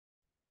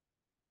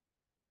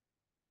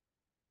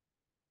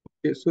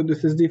Okay, so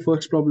this is the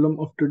first problem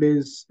of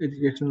today's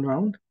educational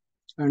round.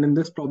 And in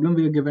this problem,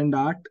 we are given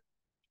that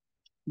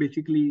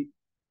basically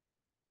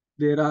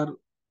there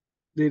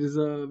there is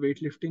a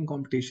weightlifting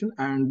competition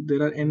and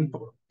there are N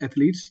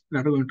athletes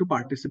that are going to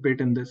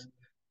participate in this.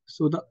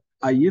 So the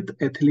ith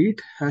athlete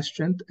has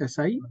strength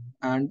SI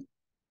and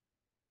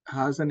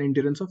has an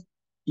endurance of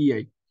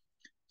EI.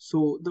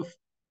 So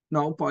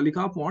now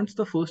Polycarp wants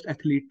the first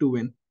athlete to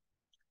win.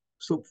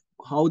 So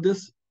how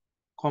this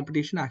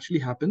competition actually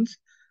happens?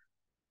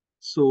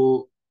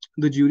 So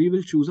the jury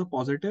will choose a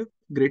positive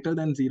greater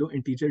than 0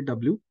 integer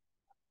W,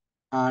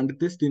 and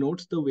this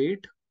denotes the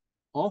weight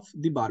of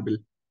the barbell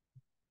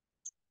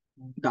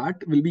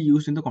that will be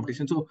used in the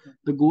competition. So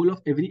the goal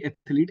of every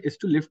athlete is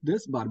to lift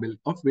this barbell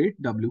of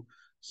weight W.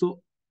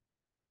 So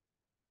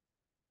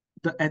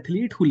the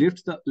athlete who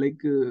lifts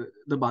the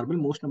barbell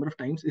most number of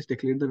times is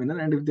declared the winner.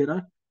 And if there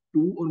are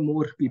two or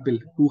more people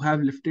who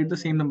have lifted the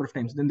same number of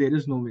times, then there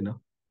is no winner.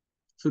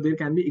 So there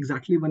can be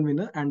exactly one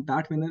winner, and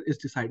that winner is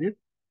decided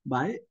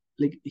by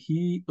like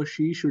he or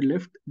she should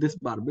lift this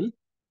barbell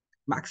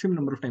maximum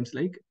number of times,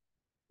 like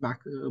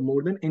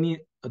more than any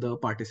other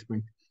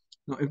participant.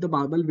 Now, if the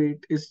barbell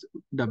weight is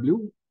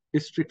W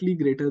is strictly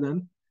greater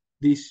than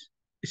the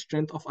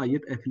strength of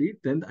ith athlete,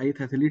 then the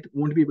ith athlete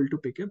won't be able to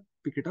pick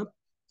it up.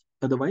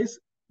 Otherwise,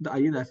 the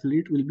ith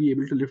athlete will be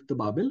able to lift the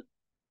barbell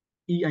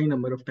EI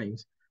number of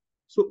times.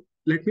 So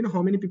let me know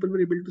how many people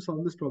were able to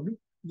solve this problem.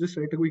 Just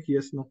write a quick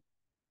yes, no.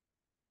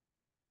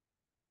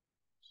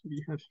 So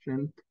we have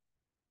strength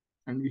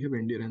and we have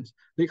endurance.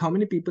 Like how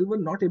many people were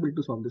not able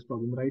to solve this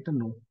problem, right or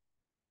no?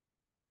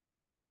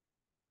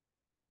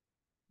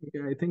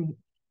 Okay, I think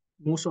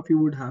most of you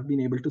would have been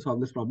able to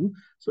solve this problem.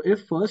 So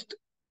if first,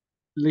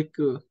 like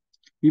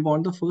we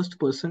want the first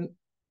person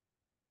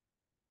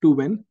to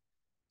win,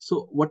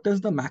 so what is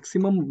the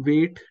maximum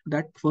weight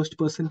that first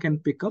person can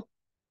pick up?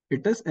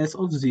 It is S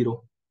of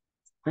 0,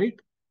 right?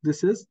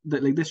 This is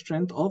the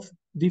strength of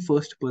the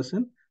first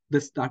person.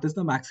 That is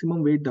the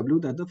maximum weight W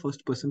that the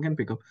first person can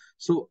pick up.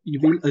 So you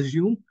will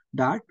assume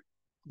that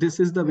this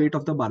is the weight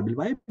of the barbell.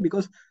 Why?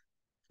 Because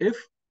if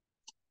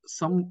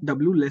some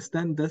W less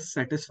than this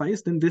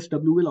satisfies, then this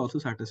W will also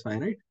satisfy,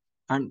 right?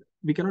 And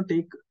we cannot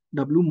take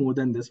W more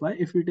than this. Why?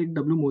 If we take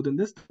W more than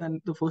this,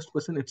 then the first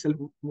person itself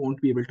won't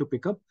be able to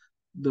pick up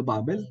the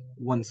barbell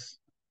once.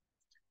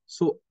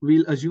 So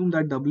we'll assume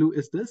that W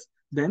is this.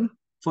 Then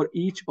for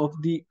each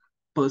of the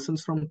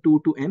persons from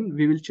 2 to N,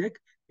 we will check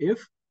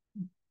if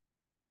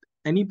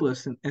any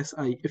person,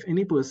 SI, if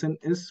any person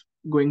is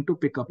going to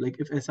pick up, like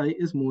if SI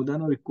is more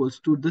than or equals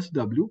to this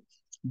W,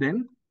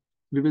 then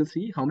we will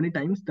see how many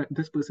times that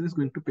this person is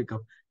going to pick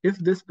up. If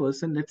this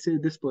person, let's say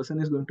this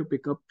person is going to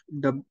pick up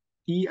the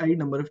EI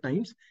number of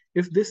times,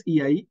 if this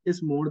EI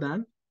is more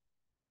than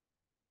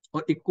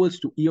or equals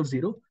to E of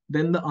 0,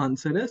 then the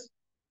answer is,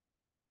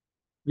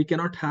 we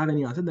cannot have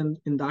any answer. Then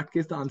in that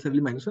case, the answer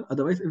will be -1.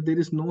 Otherwise, if there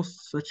is no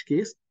such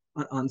case,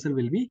 our answer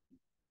will be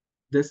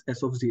this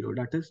S of 0,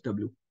 that is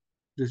W,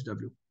 this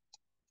W.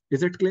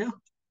 Is it clear?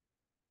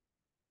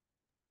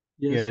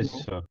 Yes, Yes, no.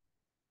 sir.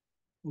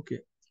 Okay,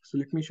 so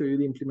let me show you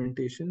the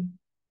implementation.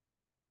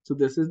 So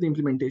this is the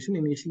implementation.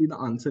 Initially, the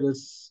answer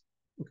is,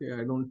 okay,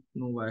 I don't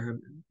know why I have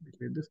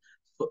declared this.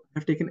 So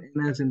I've taken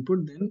N as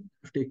input, then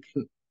I've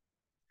taken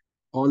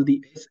all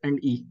the S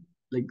and E,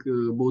 like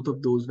both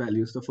of those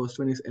values. The first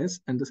one is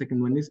S and the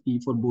second one is E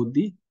for both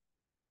the,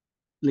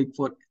 like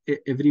for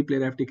every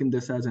player, I've taken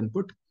this as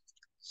input.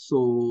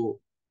 So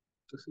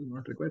this is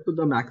not required. So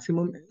the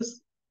maximum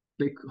is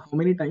like how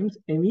many times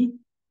any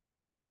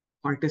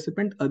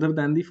participant other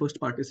than the first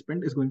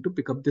participant is going to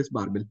pick up this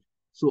barbell.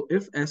 So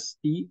if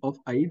SE of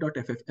I dot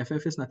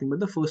FF is nothing but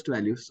the first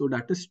value. So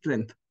that is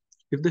strength.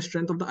 If the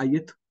strength of the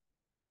ith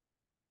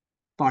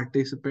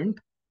participant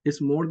is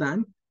more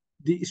than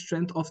the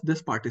strength of this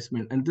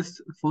participant, and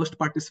this first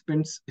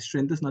participant's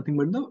strength is nothing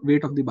but the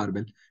weight of the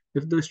barbell.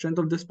 If the strength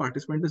of this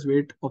participant is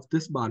weight of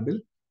this barbell,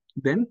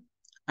 then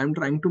I'm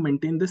trying to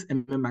maintain this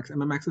MMX.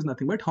 MMX is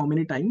nothing but how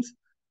many times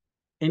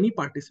any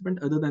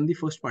participant other than the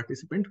first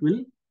participant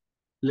will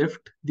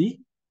lift the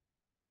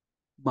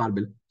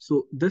barbell.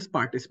 So this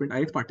participant,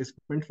 ith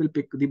participant will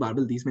pick the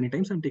barbell these many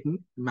times. I'm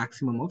taking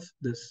maximum of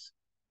this.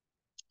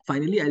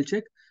 Finally, I'll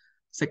check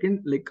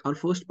second, like our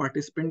first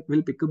participant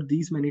will pick up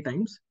these many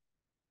times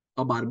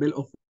a barbell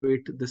of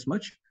weight this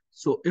much.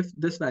 So if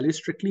this value is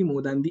strictly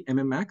more than the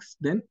MMX,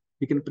 then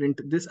we can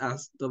print this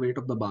as the weight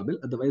of the barbell.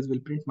 Otherwise, we'll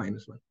print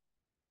 -1.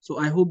 So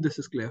I hope this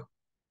is clear.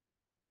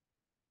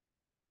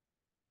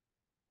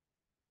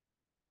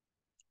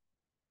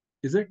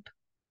 Is it?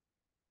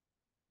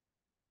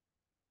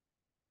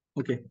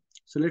 Okay,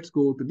 so let's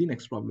go to the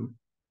next problem.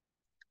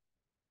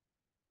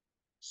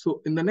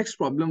 So in the next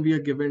problem, we are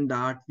given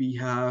that we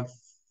have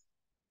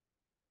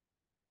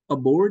a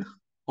board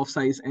of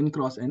size n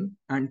cross n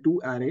and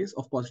two arrays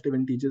of positive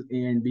integers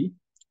a and b.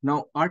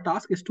 Now our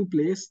task is to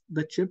place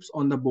the chips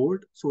on the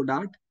board so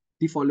that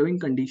the following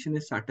condition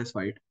is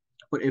satisfied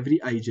for every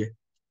ij.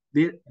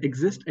 There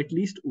exists at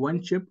least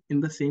one chip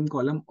in the same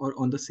column or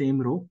on the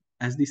same row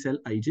as the cell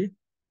ij.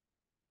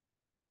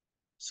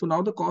 So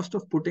now the cost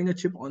of putting a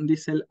chip on the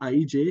cell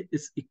ij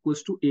is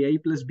equals to ai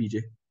plus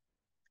bj.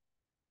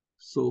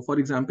 So for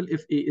example,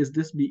 if A is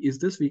this, B is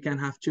this, we can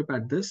have chip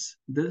at this,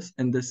 this,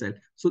 and this cell.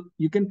 So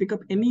you can pick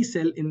up any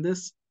cell in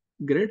this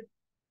grid,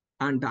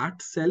 and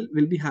that cell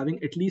will be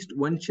having at least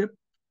one chip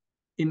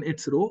in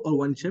its row or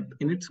one chip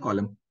in its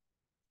column.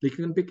 Like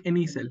you can pick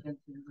any cell.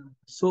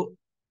 So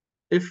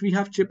if we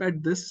have chip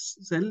at this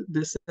cell,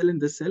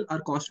 and this cell, our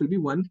cost will be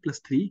 1 plus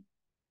 3.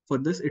 For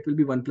this, it will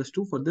be 1 plus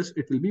 2. For this,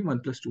 it will be 1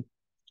 plus 2.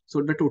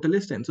 So the total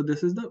is 10. So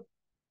this is the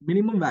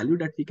minimum value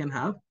that we can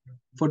have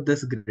for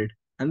this grid.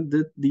 And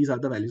these are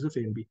the values of A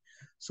and B.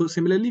 So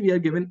similarly, we are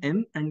given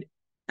N and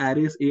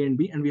arrays A and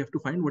B, and we have to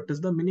find what is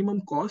the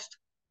minimum cost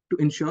to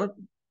ensure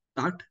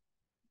that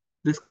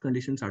this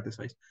condition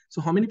satisfies.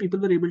 So how many people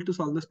were able to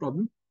solve this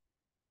problem?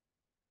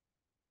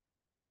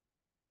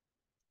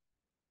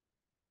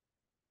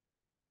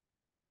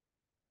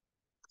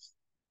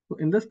 So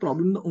in this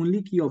problem, the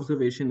only key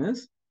observation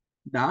is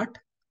that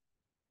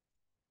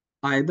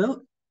either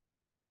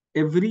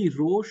every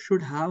row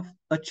should have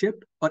a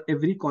chip or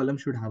every column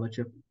should have a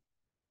chip.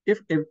 If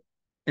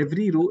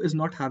every row is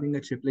not having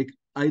a chip, like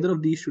either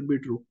of these should be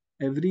true.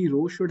 Every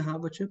row should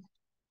have a chip,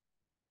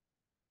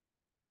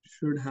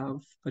 should have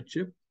a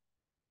chip.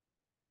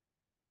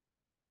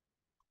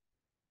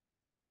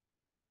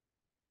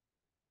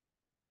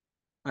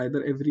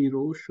 Either every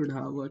row should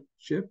have a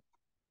chip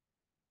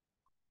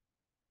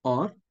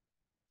or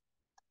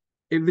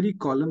every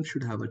column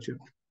should have a chip.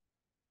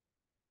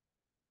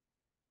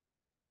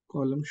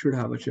 Column should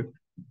have a chip.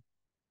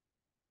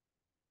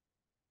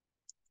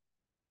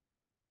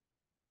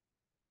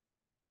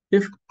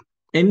 If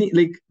any,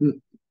 like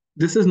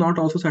this is not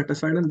also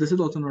satisfied and this is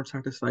also not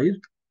satisfied,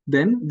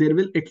 then there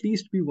will at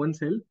least be one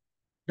cell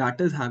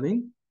that is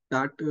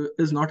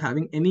not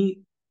having any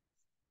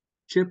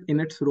chip in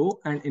its row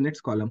and in its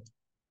column.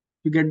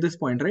 You get this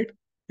point, right?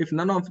 If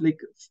none of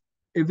like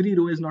every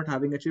row is not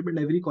having a chip and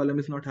every column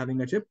is not having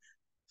a chip,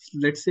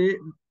 let's say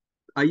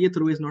ith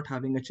row is not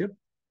having a chip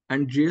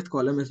and jth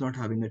column is not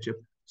having a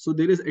chip. So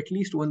there is at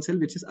least one cell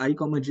which is I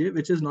comma j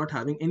which is not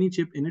having any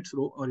chip in its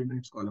row or in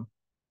its column.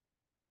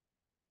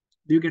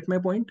 Do you get my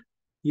point?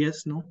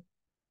 Yes, no?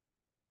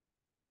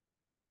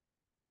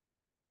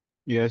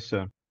 Yes,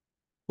 sir.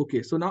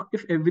 Okay, so now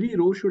if every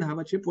row should have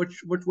a chip,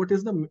 what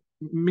is the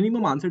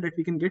minimum answer that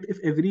we can get if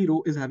every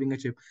row is having a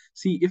chip?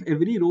 See, if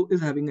every row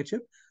is having a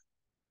chip,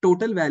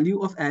 total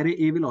value of array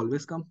A will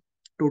always come.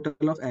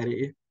 Total of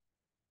array A,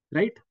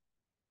 right?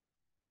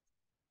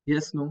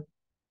 Yes, no?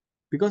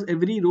 Because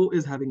every row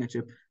is having a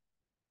chip.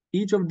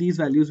 Each of these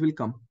values will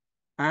come.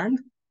 And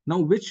now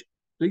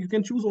like you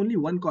can choose only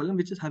one column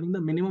which is having the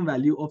minimum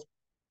value of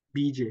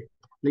bj,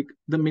 like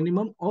the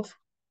minimum of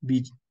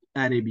bj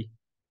array B.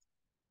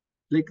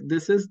 Like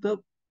this is the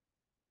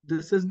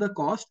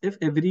cost if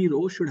every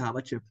row should have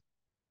a chip.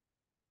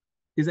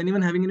 Is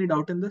anyone having any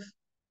doubt in this?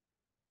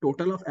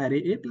 Total of array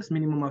A plus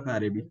minimum of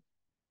array B.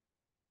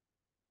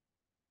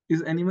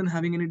 Is anyone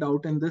having any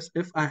doubt in this?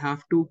 If I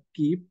have to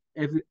keep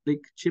every like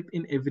chip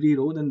in every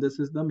row, then this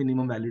is the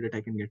minimum value that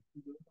I can get.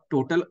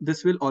 Total,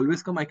 this will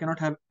always come. I cannot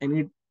have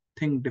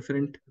anything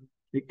different,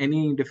 like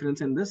any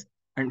difference in this.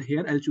 And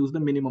here I'll choose the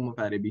minimum of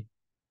array B.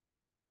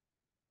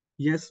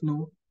 Yes,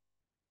 no?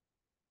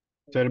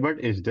 Sir, but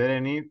is there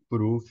any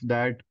proof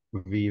that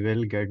we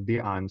will get the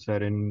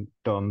answer in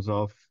terms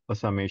of a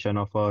summation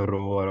of a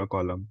row or a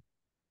column?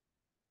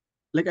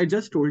 Like I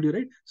just told you,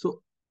 right?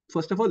 So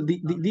first of all,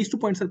 these 2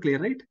 points are clear,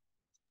 right?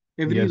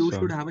 Every Yes, row sir.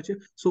 should have a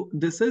chip. So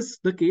this is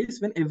the case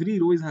when every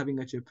row is having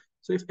a chip.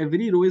 So if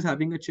every row is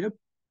having a chip,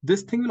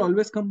 this thing will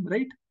always come,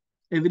 right?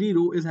 Every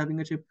row is having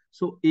a chip.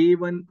 So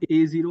A1,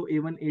 A0,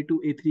 A1, A2,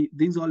 A3,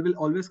 these all will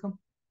always come.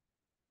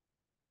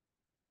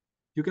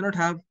 You cannot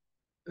have,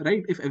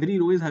 right? If every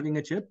row is having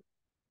a chip,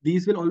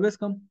 these will always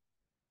come.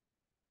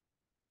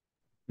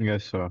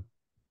 Yes, sir.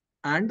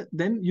 And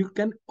then you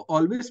can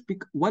always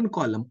pick one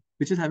column,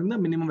 which is having the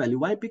minimum value.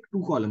 Why pick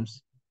two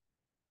columns?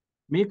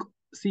 Make,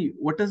 see,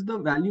 what is the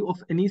value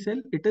of any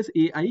cell? It is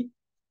AI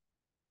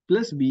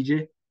plus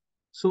BJ.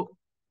 So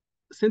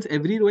since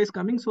every row is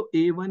coming, so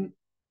A1,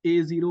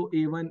 A0,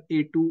 A1,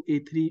 A2,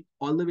 A3,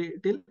 all the way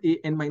till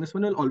AN minus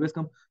 1 will always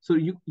come. So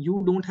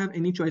you don't have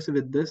any choice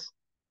with this.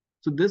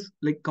 So this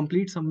like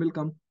complete sum will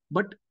come,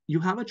 but you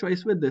have a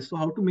choice with this. So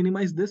how to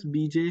minimize this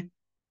BJ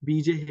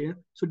here?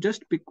 So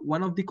just pick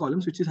one of the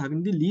columns which is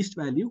having the least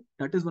value.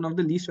 That is one of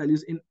the least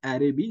values in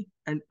array B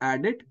and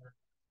add it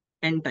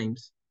n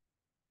times.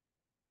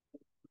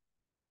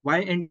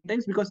 Why n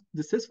times? Because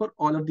this is for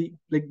all of the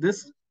like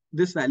this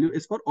value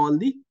is for all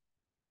the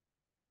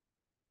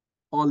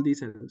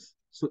cells.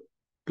 So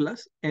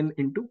plus n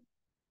into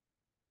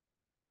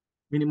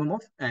minimum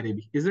of array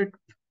B. Is it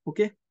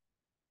okay?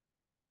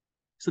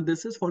 So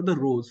this is for the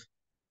rows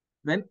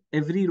when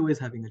every row is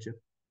having a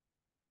chip.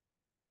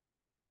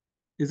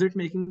 Is it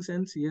making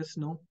sense? Yes,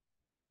 no?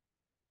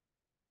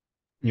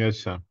 Yes,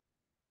 sir.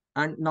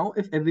 And now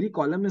if every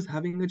column is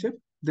having a chip,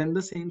 then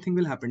the same thing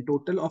will happen.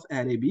 Total of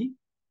array B,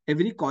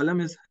 every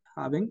column is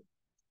having,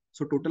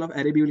 so total of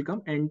array B will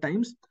come n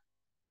times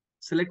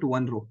select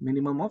one row,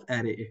 minimum of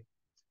array A.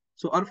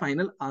 So our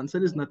final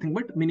answer is nothing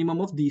but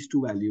minimum of these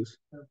two values.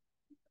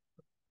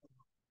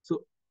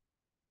 So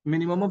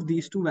minimum of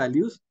these two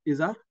values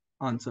is our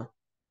answer.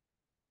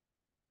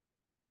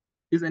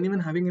 Is anyone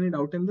having any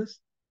doubt in this?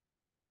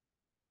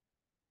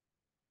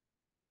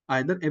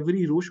 Either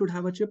every row should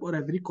have a chip or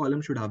every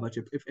column should have a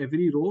chip. If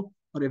every row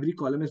or every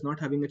column is not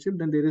having a chip,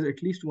 then there is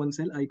at least one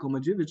cell I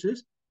comma j which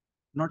is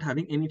not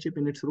having any chip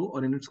in its row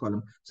or in its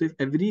column. So if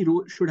every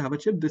row should have a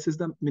chip, this is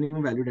the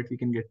minimum value that we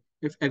can get.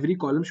 If every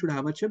column should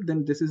have a chip,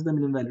 then this is the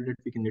minimum value that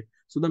we can get.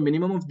 So the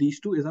minimum of these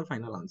two is our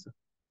final answer.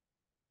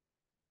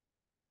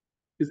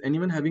 Is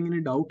anyone having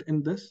any doubt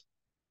in this?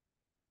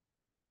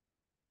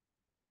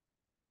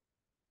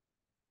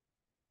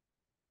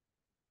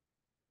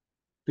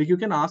 Like you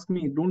can ask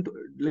me, don't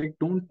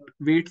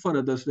wait for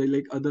others.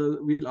 Like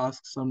other will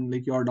ask some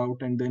like your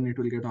doubt and then it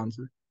will get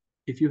answered.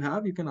 If you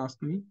have, you can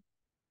ask me.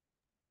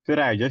 Sir,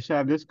 I just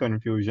have this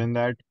confusion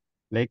that,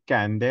 like,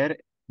 can there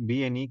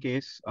be any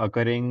case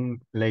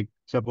occurring, like,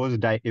 suppose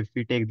if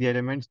we take the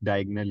elements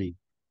diagonally?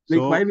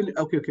 Like why So, will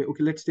okay,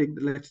 let's take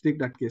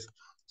that case.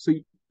 So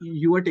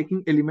you are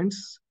taking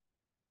elements,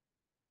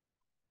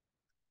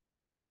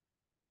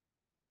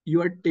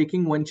 you are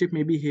taking one chip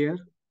maybe here,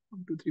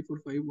 1 2 3 4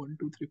 5 1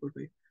 2 3 4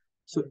 5.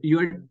 So you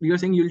are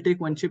saying you'll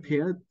take one chip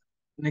here,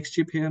 next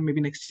chip here,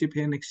 maybe next chip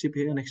here, next chip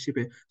here, next chip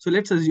here. So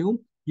let's assume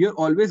you're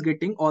always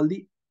getting all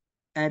the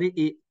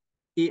array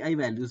AI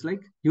values.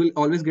 Like you will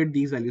always get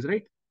these values,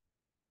 right?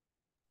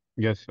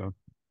 yes, sir.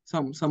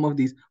 Some of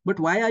these. But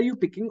why are you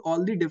picking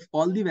all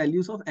the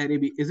values of array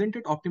B? Isn't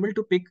it optimal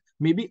to pick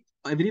maybe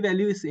every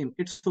value is same?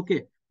 It's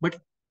okay, but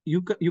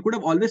you could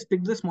have always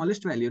picked the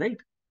smallest value, right?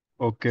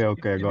 Okay, So if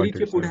okay, every got it,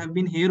 chip would sir. have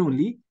been here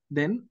only,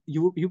 then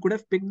you could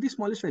have picked the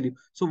smallest value.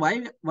 So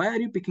why are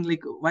you picking,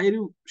 like why are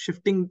you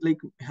shifting, like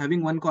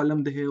having one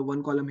column here,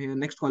 one column here,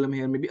 next column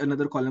here, maybe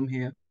another column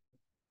here?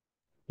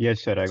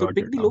 Yes, sir, So I pick got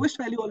the it now. lowest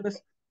value always.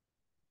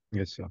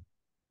 Yes, sir.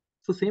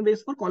 So same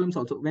ways for columns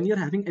also. When you're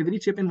having every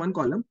chip in one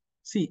column,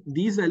 see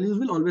these values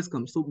will always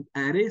come. So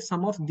array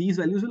sum of these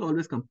values will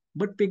always come.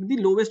 But pick the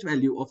lowest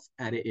value of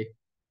array A.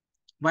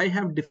 Why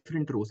have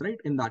different rows, right?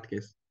 In that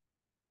case.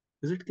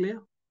 Is it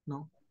clear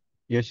now?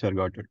 Yes, sir,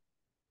 got it.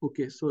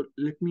 Okay, so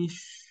let me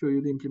show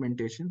you the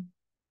implementation.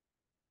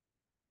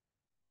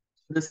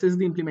 This is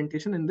the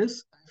implementation. In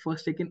this, I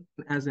first taken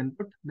as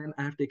input, then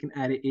I have taken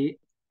array A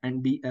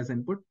and B as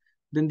input.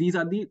 Then these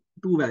are the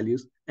two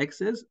values.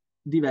 X is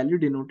the value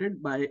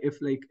denoted by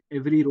if like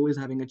every row is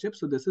having a chip.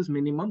 So this is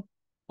minimum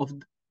of,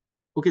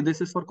 okay,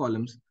 this is for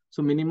columns.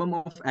 So minimum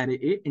of array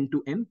A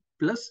into n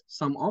plus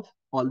sum of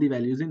all the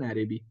values in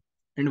array B.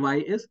 And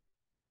Y is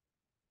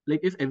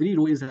like if every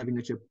row is having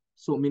a chip.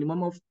 So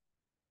minimum of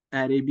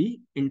array B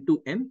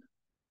into n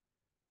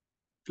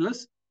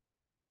plus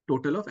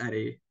total of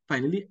array A.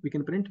 Finally, we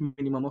can print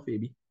minimum of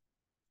AB.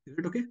 Is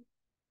it okay?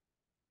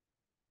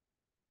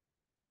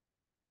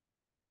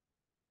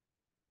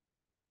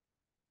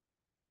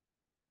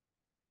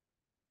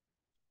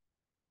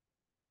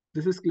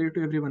 This is clear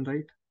to everyone,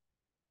 right?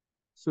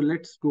 So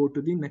let's go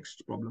to the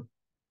next problem.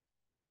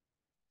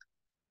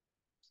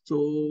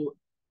 So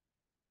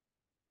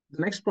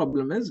the next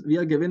problem is we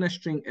are given a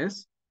string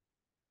S,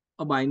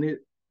 a binary.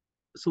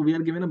 So we are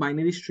given a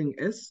binary string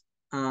S,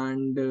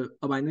 and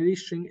a binary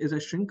string is a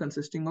string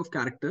consisting of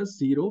characters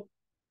 0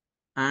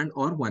 and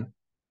or 1.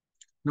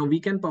 Now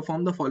we can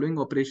perform the following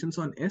operations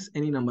on S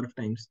any number of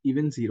times,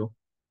 even 0.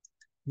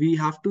 We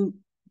have to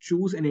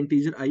choose an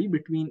integer I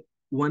between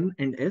 1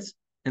 and S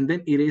and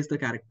then erase the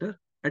character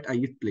at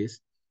ith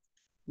place.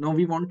 Now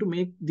we want to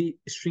make the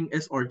string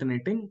S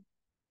alternating.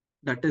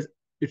 That is,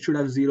 it should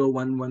have 0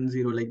 1 1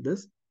 0 like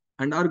this.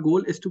 And our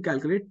goal is to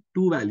calculate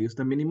two values,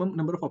 the minimum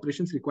number of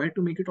operations required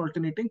to make it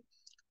alternating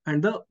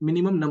and the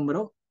minimum number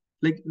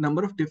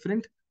of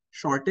different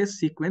shortest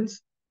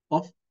sequence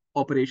of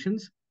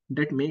operations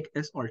that make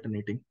S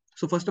alternating.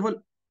 So first of all,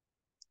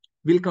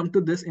 we'll come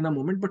to this in a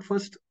moment, but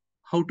first,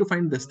 how to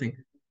find this thing,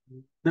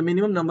 the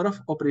minimum number of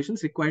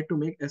operations required to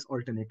make S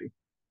alternating.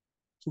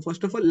 So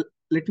first of all,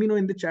 let me know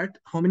in the chat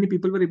how many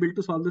people were able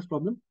to solve this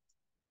problem.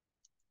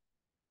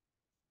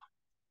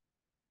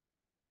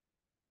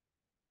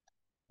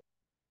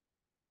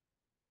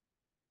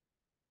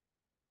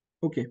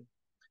 Okay.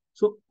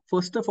 So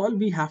first of all,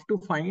 we have to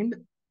find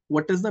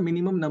what is the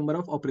minimum number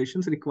of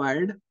operations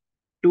required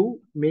to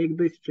make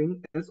the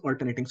string as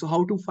alternating. So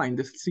how to find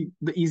this? See,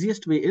 the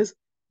easiest way is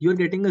you're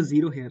getting a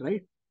 0 here,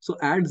 right? So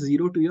add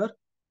 0 to your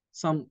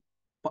some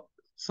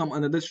some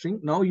another string.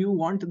 Now you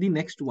want the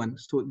next one.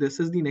 So this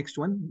is the next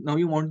one. Now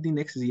you want the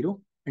next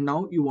 0. And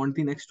now you want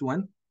the next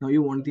one. Now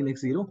you want the next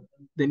 0.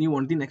 Then you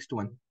want the next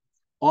one.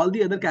 All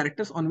the other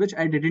characters on which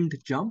I didn't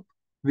jump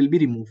will be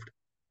removed.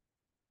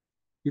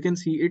 You can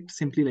see it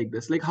simply like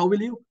this. Like how will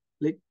you,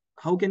 like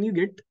how can you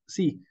get,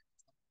 see,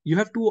 you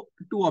have two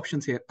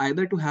options here,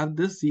 either to have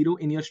this 0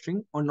 in your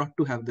string or not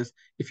to have this.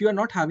 If you are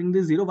not having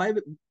this 0, why,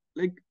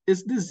 like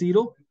is this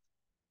 0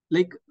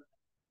 like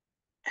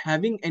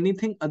having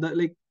anything other,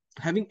 like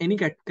having any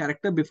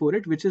character before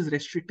it which is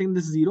restricting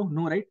this 0?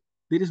 No, right?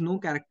 There is no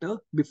character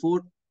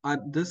before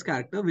this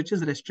character which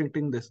is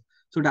restricting this.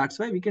 So that's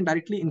why we can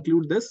directly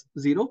include this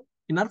 0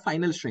 in our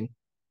final string.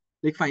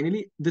 Like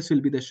finally, this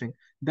will be the string.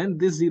 Then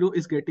this 0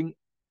 is getting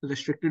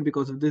restricted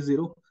because of this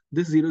 0.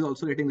 This 0 is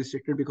also getting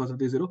restricted because of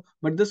this 0.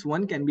 But this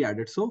 1 can be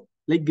added. So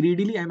like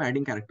greedily, I'm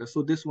adding characters.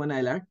 So this 1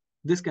 I'll add.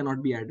 This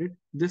cannot be added.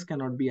 This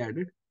cannot be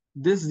added.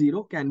 This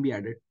 0 can be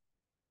added.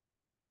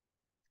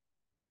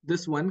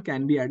 This 1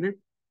 can be added.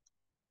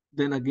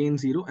 Then again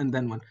 0 and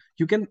then 1.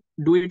 You can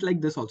do it like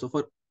this also.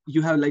 For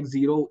you have like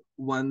 0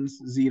 1s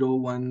 0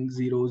 1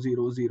 0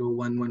 0 0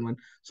 1 1 1.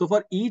 So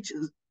for each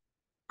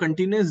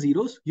continuous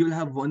zeros you will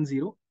have 1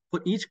 0.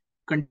 For each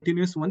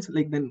continuous ones,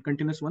 like then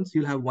continuous ones,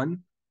 you'll have 1.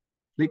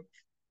 Like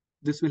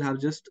this will have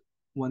just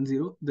 1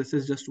 0. This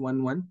is just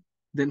 1 1.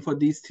 Then for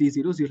these 3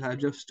 zeros you'll have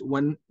just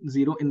 1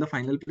 0 in the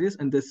final place,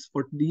 and this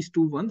for these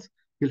 2 ones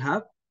you'll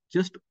have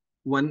just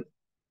 1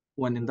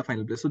 1 in the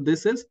final place. So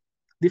this is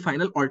the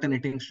final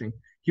alternating string.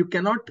 You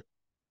cannot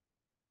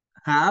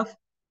have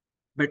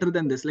better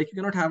than this. Like you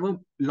cannot have a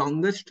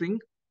longer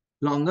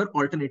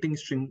alternating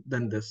string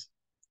than this.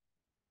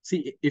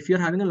 See, if you're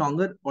having a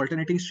longer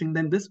alternating string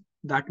than this,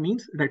 that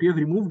means that you have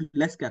removed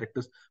less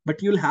characters.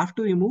 But you'll have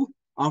to remove,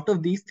 out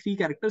of these 3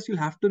 characters, you'll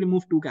have to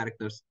remove 2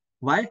 characters.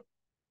 Why?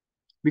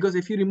 Because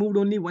if you removed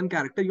only 1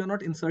 character, you're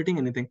not inserting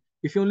anything.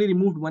 If you only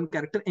removed 1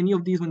 character, any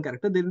of these 1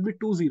 character, there will be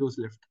 2 zeros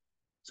left.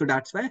 So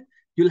that's why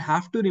you'll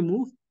have to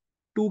remove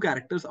 2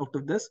 characters out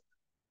of this.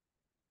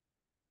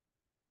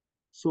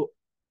 So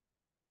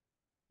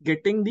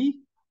getting the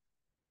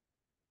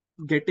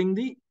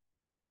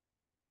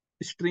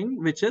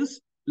string which is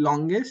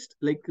longest,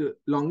 like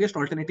longest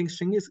alternating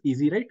string is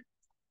easy, right?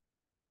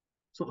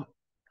 So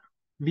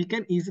we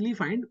can easily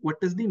find what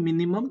is the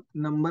minimum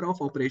number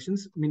of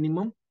operations,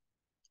 minimum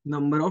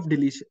number of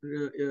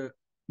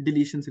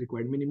deletions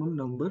required, minimum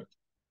number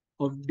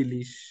of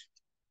deletions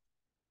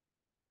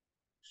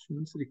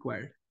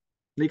required.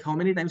 Like how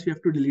many times we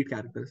have to delete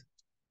characters.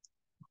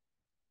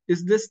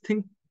 Is this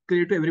thing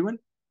clear to everyone?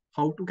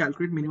 How to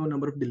calculate minimum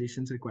number of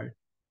deletions required?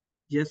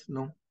 Yes,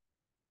 no.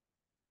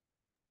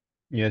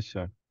 Yes,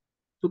 sir.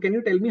 So can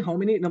you tell me how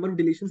many number of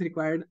deletions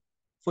required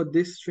for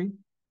this string?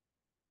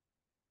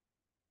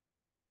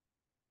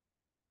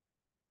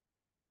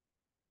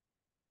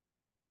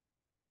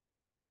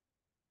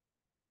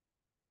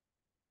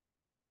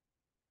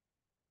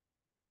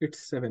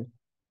 It's 7.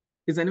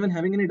 Is anyone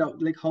having any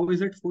doubt? Like, how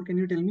is it 4? Can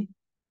you tell me?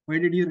 Why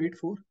did you write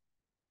 4?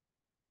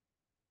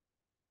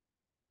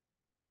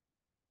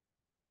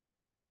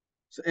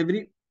 So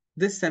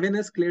this 7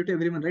 is clear to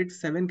everyone, right?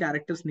 7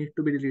 characters need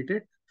to be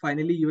deleted.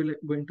 Finally, you are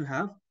going to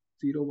have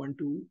 0, 1,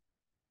 2,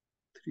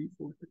 3,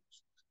 4, 5, 6.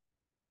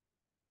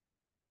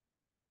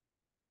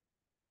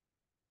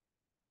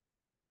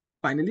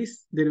 Finally,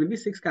 there will be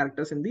 6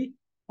 characters in the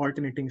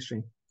alternating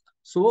string.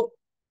 So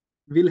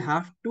we'll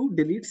have to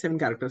delete 7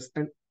 characters.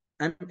 And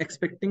I'm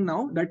expecting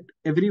now that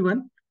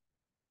everyone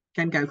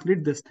can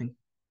calculate this thing.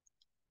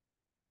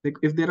 Like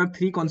if there are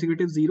 3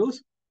 consecutive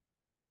zeros,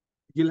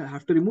 you'll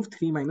have to remove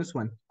 3 minus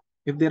 1.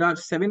 If there are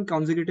 7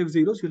 consecutive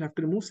zeros, you'll have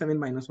to remove 7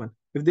 minus 1.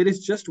 If there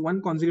is just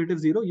 1 consecutive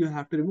zero, you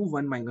have to remove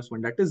 1 minus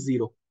 1. That is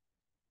 0.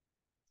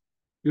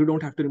 You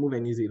don't have to remove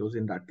any zeros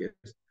in that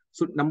case.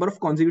 So number of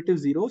consecutive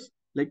zeros,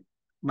 like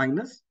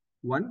minus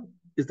 1,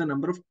 is the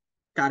number of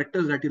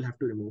characters that you'll have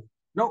to remove.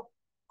 Now,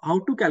 how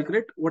to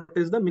calculate what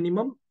is the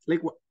minimum,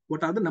 like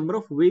what are the number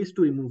of ways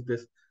to remove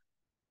this?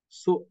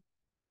 So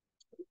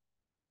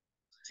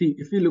see,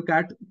 if we look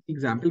at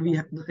example, we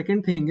have the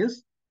second thing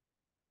is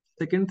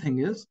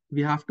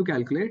we have to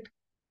calculate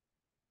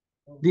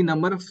the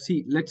number of,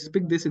 see, let's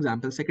pick this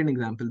example, second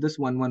example, this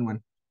 1 1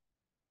 1.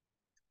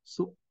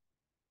 So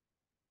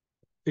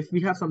if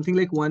we have something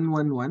like 1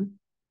 1 1,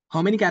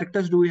 how many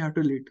characters do we have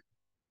to delete?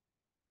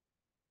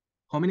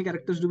 How many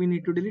characters do we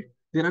need to delete?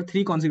 There are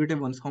 3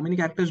 consecutive ones. How many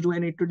characters do I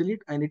need to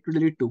delete? I need to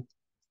delete 2.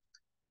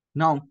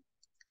 Now,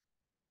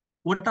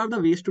 what are the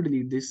ways to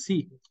delete this?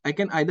 See, I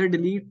can either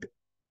delete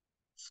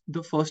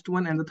the first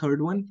one and the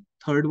third one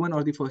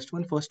or the first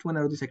one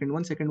or the second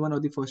one or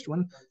the first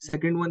one,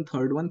 second one,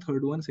 third one,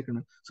 second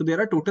one. So there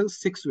are total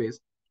 6 ways.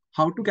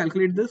 How to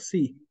calculate this?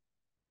 See,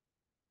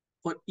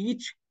 for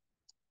each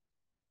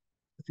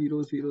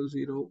 0 0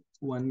 0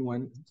 1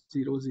 1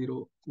 0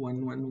 0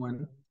 1 1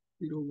 1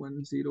 0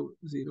 1 0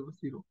 0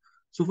 0.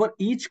 So for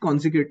each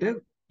consecutive,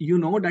 you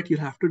know that you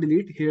have to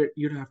delete here.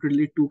 You have to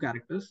delete 2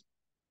 characters.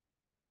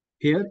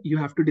 Here you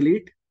have to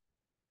delete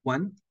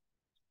 1.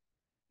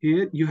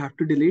 Here you have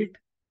to delete.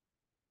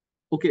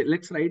 Okay,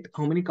 let's write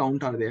how many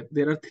count are there.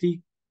 There are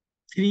three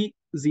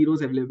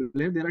zeros available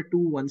here. There are 2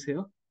 ones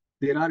here.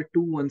 There are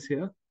 2 ones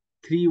here.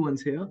 3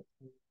 ones here.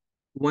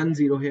 1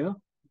 0 here.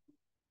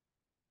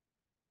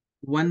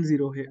 1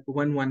 0 here.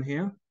 1 1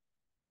 here.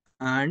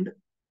 And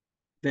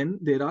then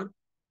there are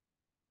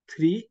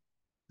 3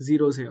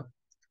 zeros here.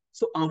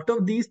 So out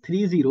of these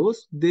 3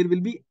 zeros, there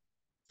will be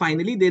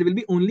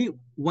only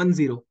 1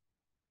 0.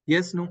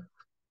 Yes, no.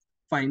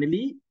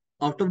 Finally,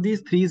 out of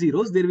these 3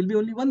 zeros, there will be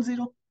only 1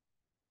 0.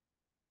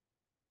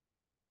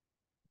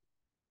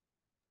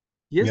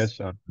 Yes. Yes,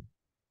 sir.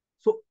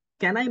 So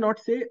can I not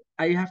say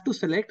I have to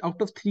select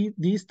out of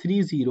these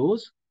three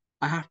zeros,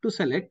 I have to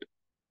select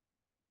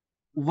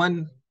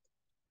one.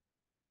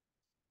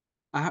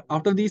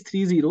 Out of these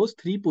three zeros,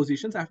 three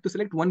positions, I have to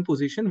select one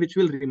position which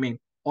will remain.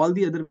 All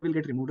the other will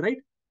get removed, right?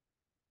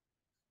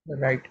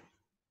 Right.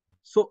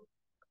 So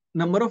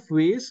number of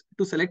ways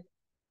to select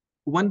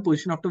one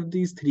position out of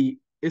these three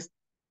is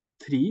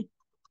 3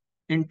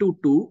 into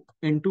 2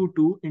 into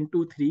 2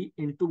 into 3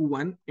 into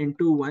 1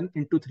 into 1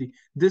 into 3.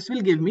 This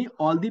will give me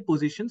all the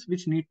positions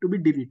which need to be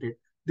deleted.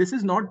 This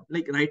is not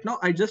like right now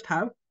I just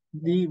have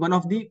the one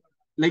of the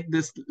like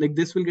this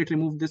will get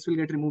removed, this will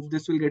get removed,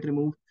 this will get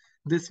removed,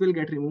 this will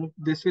get removed,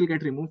 this will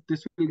get removed,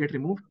 this will get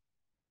removed.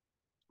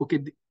 Okay,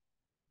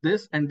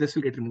 this and this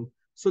will get removed.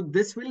 So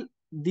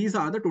these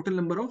are the total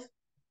number of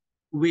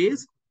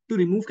ways to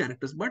remove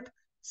characters. But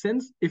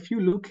since if you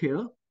look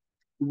here,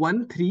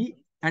 1 3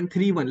 and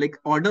 3 1, like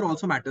order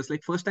also matters.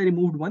 Like first I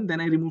removed 1,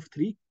 then I removed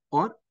 3,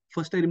 or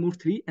first I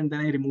removed 3 and then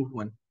I removed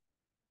 1.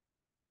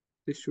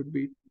 This should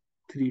be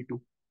 3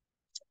 2.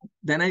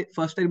 Then I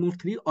first I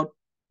removed 3, or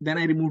then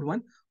I removed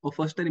 1, or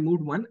first I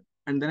removed 1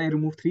 and then I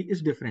removed 3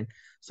 is different.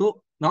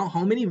 So now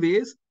how many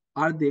ways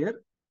are there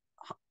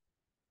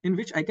in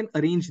which I can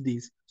arrange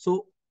these?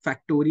 So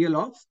factorial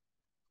of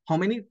how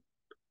many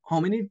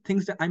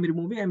things that I'm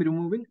removing? I'm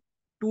removing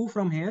 2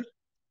 from here,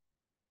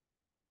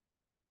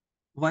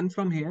 1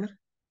 from here,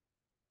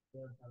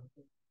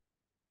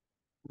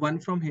 1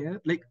 from here.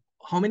 Like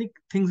how many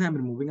things I'm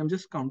removing? I'm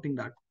just counting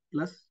that.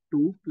 Plus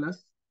 2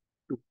 plus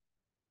 2.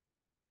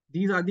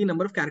 These are the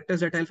number of characters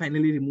that I'll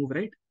finally remove,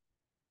 right?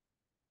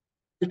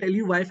 I'll tell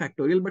you why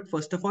factorial, but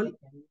first of all,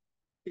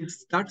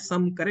 is that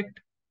sum correct?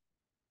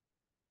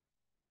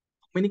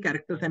 How many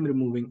characters I'm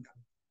removing?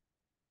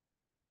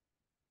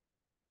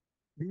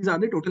 These are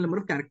the total number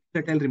of characters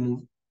that I'll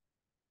remove.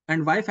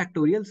 And why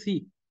factorial?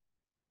 See,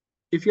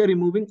 if you're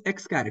removing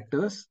x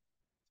characters,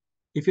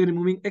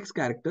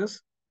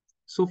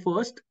 so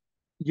first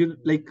you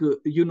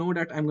know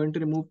that I'm going to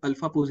remove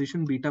alpha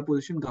position, beta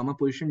position, gamma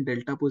position,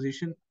 delta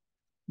position,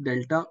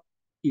 delta,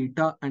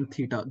 eta, and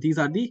theta. These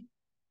are the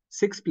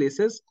 6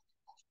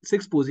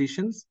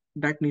 positions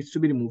that needs to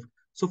be removed.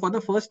 So for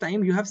the first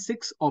time, you have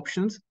 6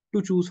 options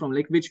to choose from.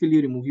 Like which will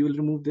you remove? You will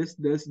remove this,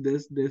 this,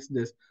 this, this,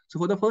 this. So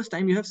for the first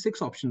time, you have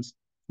 6 options.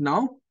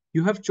 Now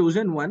you have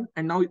chosen one,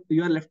 and now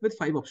you are left with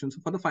 5 options.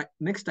 So for the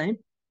next time,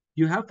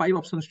 you have 5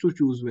 options to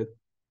choose with.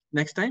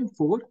 Next time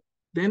 4,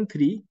 then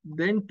 3,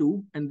 then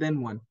 2, and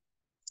then 1.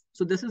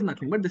 So this is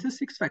nothing, but this is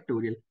 6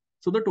 factorial.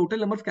 So the total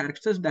number of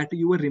characters that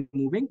you were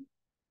removing,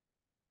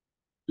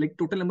 like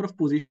total number of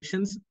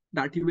positions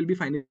that you will be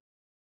finally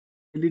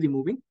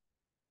removing,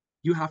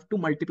 you have to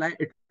multiply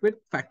it with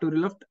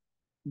factorial of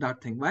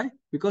that thing. Why?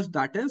 Because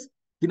that is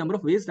the number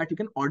of ways that you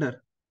can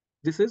order.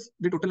 This is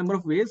the total number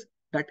of ways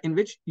that in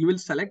which you will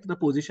select the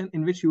position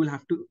in which you will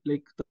have to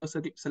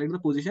select the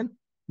position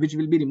which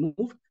will be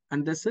removed.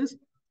 And this is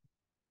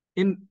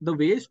in the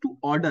ways to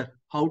order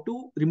how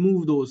to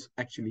remove those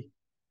actually.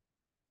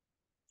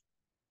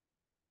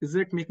 Is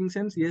it making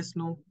sense? Yes,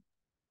 no?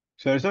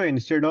 Sir, so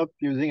instead of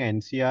using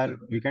NCR,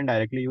 we can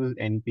directly use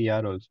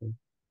NPR also.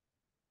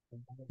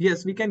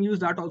 Yes, we can use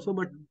that also,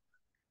 but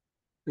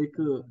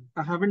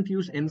I haven't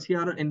used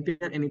NCR or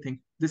NPR anything.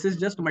 This is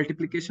just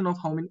multiplication of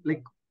how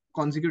many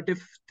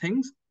consecutive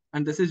things,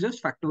 and this is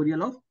just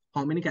factorial of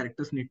how many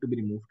characters need to be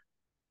removed.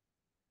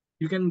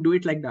 You can do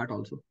it like that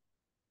also.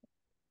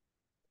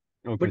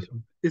 Okay, But sir.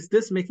 is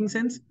this making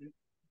sense?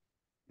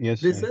 Yes,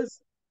 This sir. is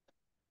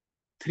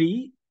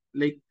 3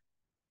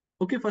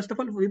 okay, first of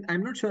all,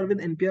 I'm not sure with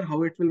NPR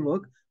how it will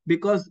work,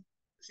 because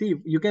see,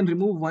 you can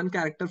remove one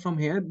character from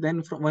here,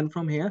 then one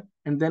from here,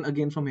 and then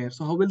again from here.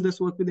 So how will this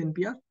work with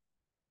NPR?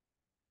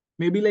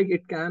 Maybe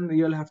it can,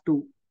 you'll have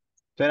to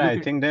Sir, look I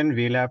at. think then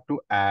we'll have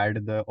to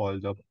add all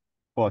the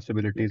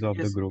possibilities of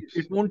the Yes, groups.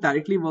 it won't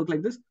directly work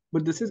like this,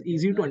 but this is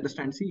easy to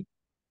understand. See,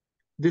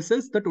 this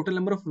is the total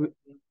number of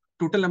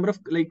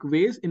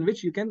ways in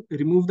which you can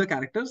remove the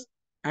characters,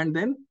 and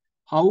then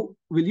how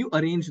will you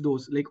arrange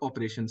those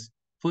operations.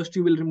 First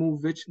you will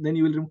remove which, then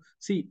you will remove.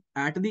 See,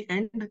 at the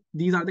end,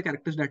 these are the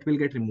characters that will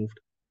get removed.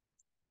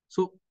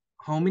 So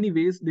how many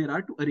ways there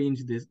are to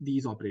arrange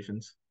these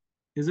operations?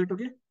 Is it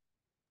okay?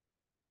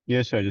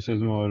 Yes, sir. This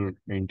is more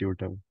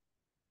intuitive.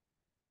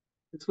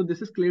 So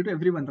this is clear to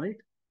everyone, right?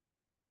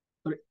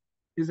 Or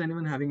is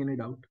anyone having any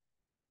doubt?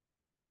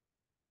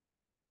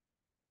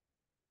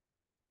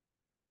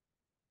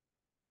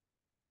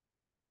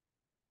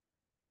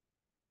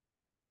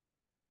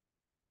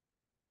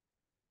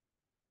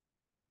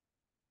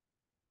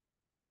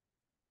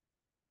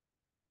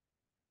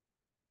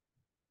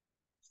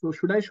 So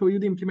should I show you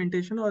the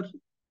implementation, or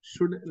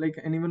should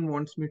anyone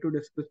wants me to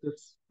discuss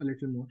this a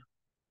little more?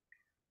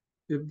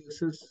 If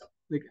this is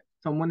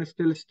someone is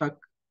still stuck.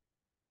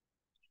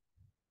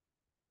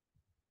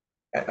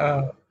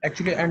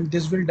 Actually, and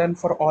this will done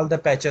for all the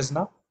patches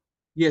now.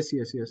 Yes.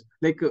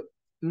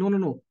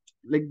 No.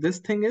 This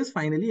thing is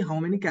finally how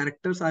many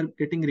characters are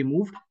getting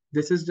removed.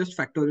 This is just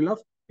factorial of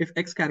if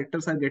X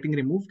characters are getting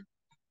removed.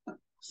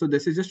 So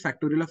this is just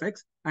factorial of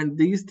x, and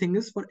these thing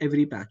is for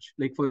every patch.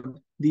 Like for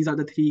these are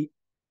the three,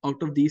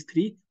 out of these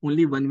three,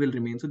 only one will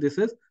remain. So this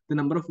is the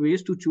number of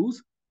ways to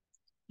choose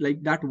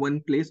like that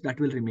one place that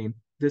will remain.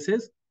 This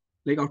is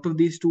like out of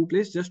these two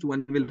places, just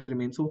one will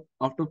remain. So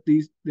out of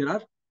these, there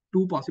are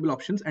two possible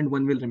options and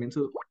one will remain.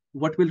 So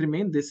what will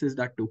remain? This is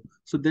that two.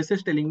 So this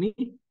is telling me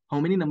how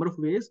many number of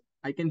ways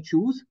I can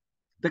choose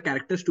the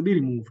characters to be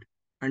removed.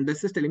 And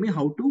this is telling me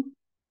how to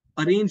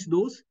arrange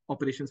those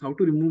operations, how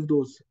to remove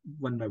those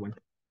one by one.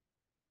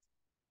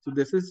 So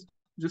this is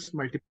just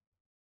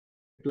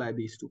multiply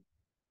these two.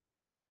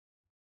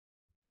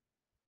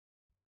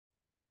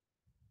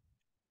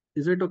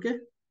 Is it okay?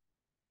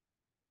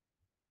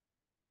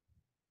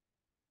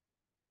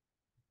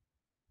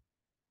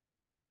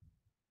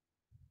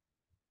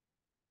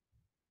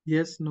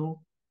 Yes,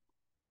 no.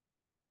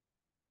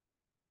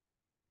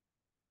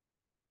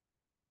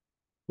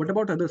 What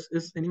about others?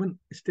 Is anyone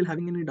still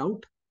having any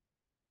doubt?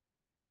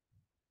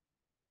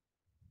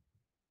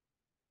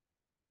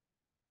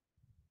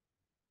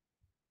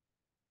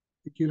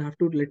 You'll have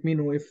to let me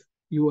know if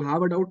you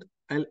have a doubt.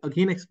 I'll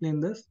again explain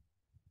this.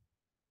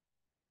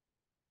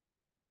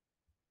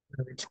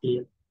 It's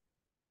clear.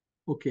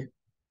 Okay.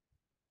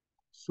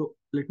 So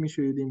let me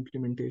show you the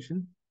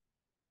implementation.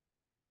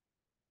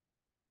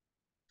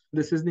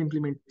 This is the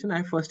implementation.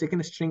 I've first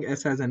taken string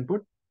s as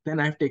input. Then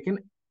I've taken,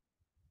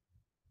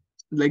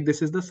 like,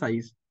 this is the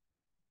size.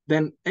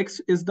 Then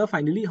x is the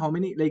finally how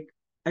many, like,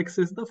 x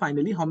is the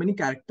finally how many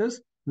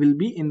characters will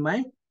be in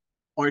my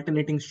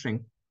alternating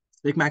string.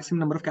 Like maximum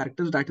number of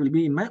characters that will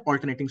be in my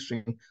alternating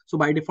string. So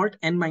by default,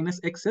 n minus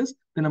x is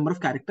the number of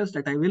characters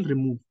that I will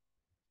remove.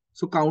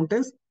 So count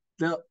is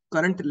the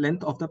current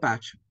length of the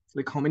patch,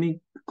 like how many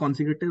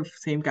consecutive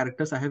same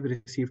characters I have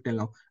received till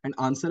now. And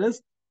answer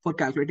is for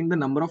calculating the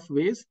number of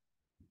ways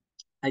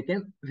I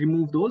can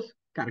remove those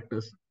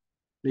characters,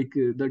 like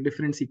the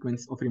different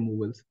sequence of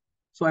removals.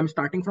 So I'm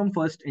starting from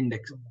first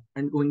index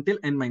and going till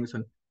n minus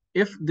 1.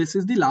 If this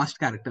is the last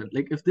character,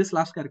 like if this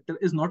last character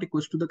is not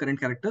equals to the current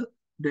character,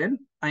 then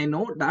I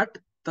know that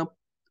the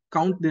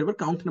there were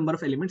count number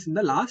of elements in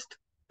the last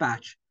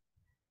patch.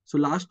 So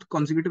last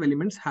consecutive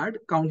elements had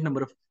count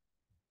number of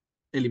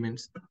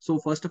elements. So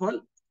first of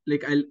all,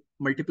 like I'll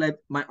multiply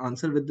my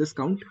answer with this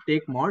count,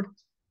 take mod,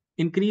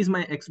 increase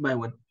my x by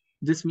 1.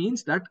 This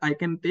means that I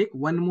can take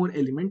one more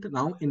element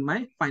now in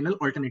my final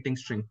alternating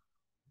string.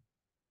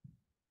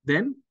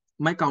 Then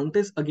my count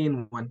is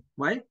again 1.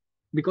 Why?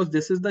 Because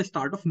this is the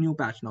start of new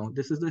patch now.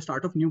 This is the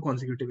start of new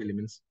consecutive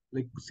elements,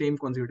 like same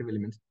consecutive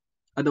elements.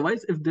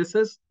 Otherwise, if this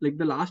is like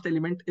the last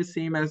element is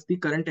same as the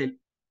current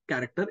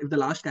character, if the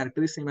last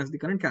character is same as the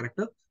current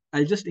character,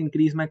 I'll just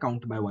increase my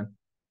count by 1.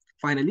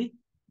 Finally,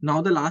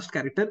 now the last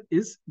character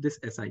is this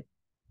si.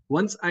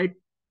 Once I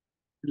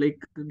like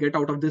get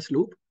out of this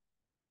loop,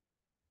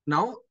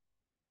 now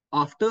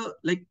after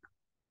like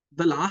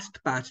the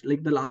last patch,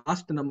 like the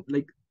last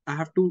like I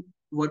have to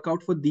work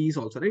out for these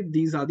also, right?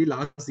 These are the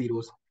last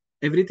zeros.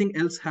 Everything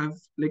else have,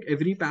 like,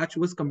 every patch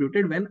was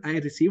computed when I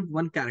received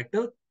one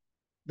character,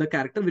 the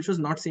character which was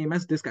not same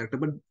as this character,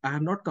 but I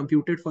have not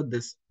computed for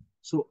this.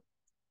 So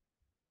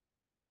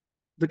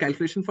the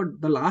calculation for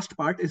the last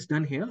part is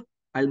done here.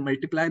 I'll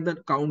multiply the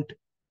count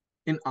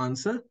in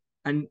answer,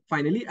 and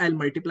finally I'll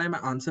multiply my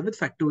answer with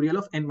factorial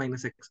of n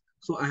minus x.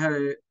 So I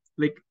have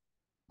like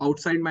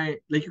outside my,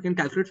 like, you can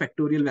calculate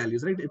factorial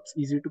values, right? It's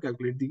easy to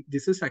calculate.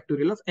 This is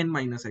factorial of n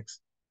minus x.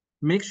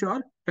 Make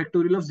sure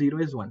factorial of 0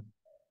 is 1.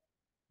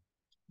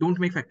 Don't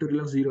make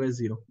factorial of 0 as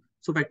 0.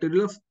 So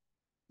factorial of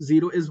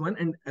 0 is 1,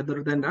 and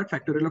other than that,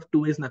 factorial of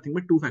 2 is nothing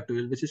but 2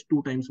 factorial, which is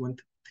 2 times 1.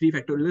 3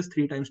 factorial is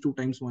 3 times 2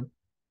 times 1.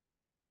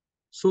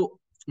 So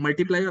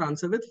multiply your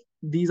answer with,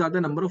 these are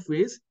the number of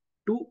ways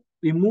to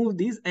remove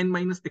these n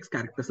minus x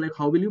characters. Like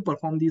how will you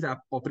perform these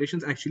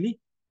operations actually?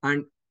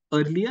 And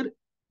earlier,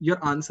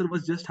 your answer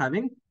was just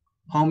having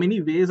how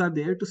many ways are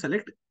there to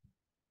select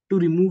to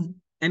remove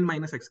n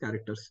minus x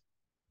characters.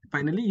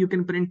 Finally, you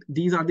can print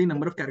these are the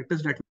number of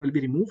characters that will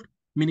be removed,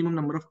 minimum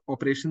number of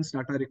operations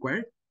that are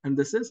required, and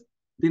this is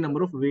the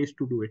number of ways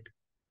to do it.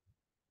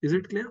 Is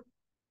it clear?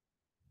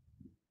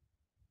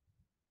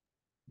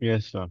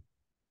 Yes, sir.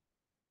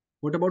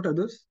 What about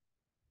others?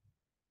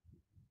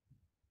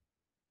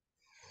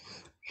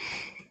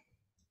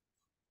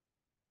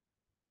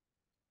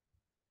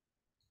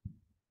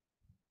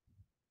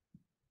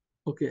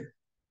 Okay,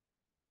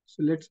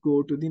 so let's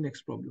go to the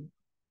next problem.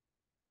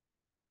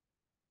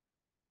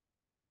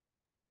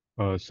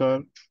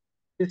 Sir,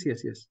 Yes,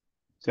 yes, yes.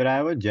 sir, I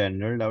have a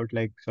general doubt.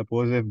 Like,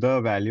 suppose if the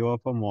value of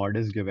a mod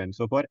is given,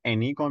 so for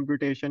any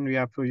computation, we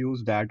have to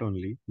use that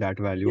only, that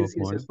value of Yes,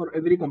 yes, mod. yes. For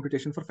every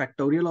computation, for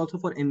factorial, also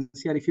for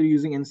NCR, if you're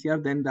using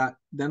NCR,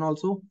 then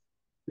also,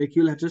 like,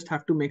 you'll just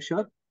have to make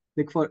sure,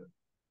 like, for,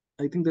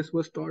 I think this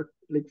was taught,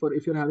 like, for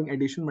if you're having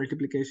addition,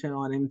 multiplication,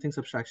 or anything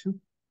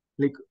subtraction,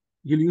 like,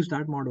 you'll use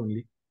that mod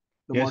only,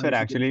 the Yes, mod sir. which you get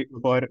Actually,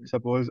 from for the.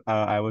 suppose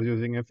I was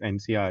using if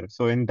NCR,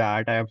 so in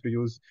that I have to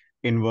use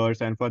inverse,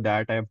 and for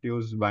that I have to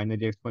use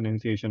binary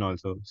exponentiation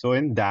also. So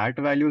in that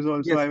values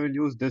also I Yes, will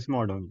use this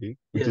mod only,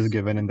 which is yes,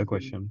 given in yes, the yes,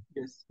 question.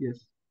 yes,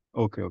 yes.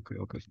 Okay, okay,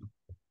 okay, sir.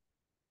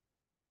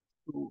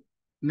 So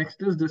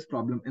next is this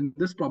problem. In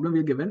this problem, we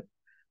are given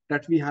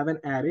that we have an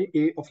array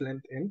A of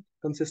length n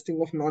consisting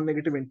of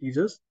non-negative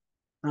integers,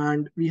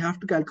 and we have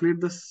to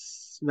calculate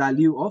this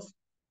value of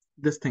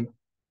this thing.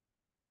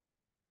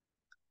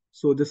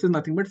 So this is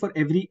nothing but for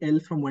every L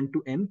from 1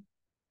 to n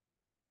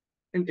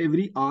and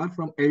every R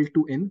from L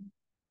to n,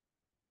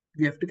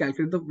 we have to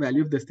calculate the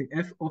value of this thing,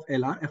 f of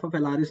LR. F of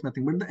LR is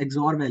nothing but the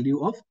XOR value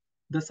of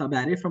the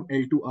subarray from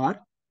L to R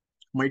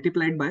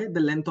multiplied by the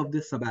length of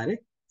this subarray.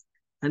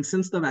 And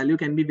since the value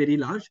can be very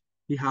large,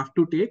 we have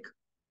to take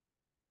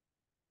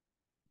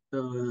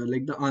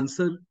like the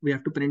answer, we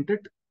have to print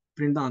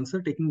the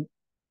answer taking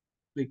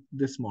like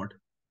this mod.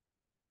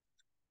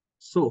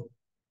 So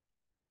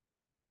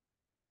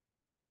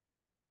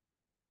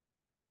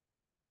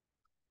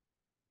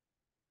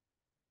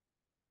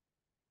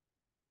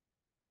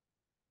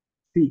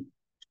see,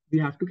 we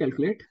have to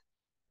calculate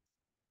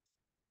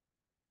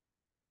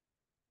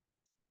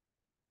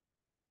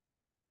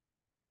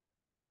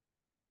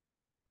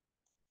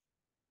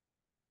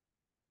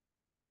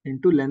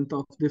into length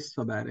of this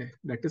subarray,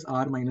 that is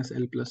R minus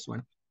L plus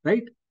 1,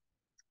 right?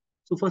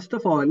 So first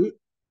of all,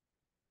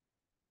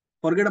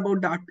 forget about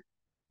that.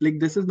 Like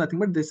this is nothing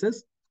but this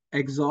is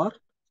XOR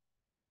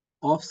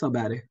of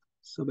subarray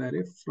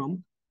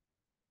from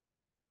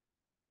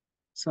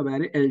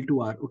subarray L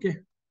to R. Okay.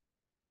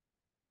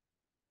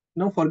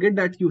 Now forget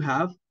that you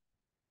have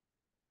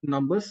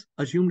numbers.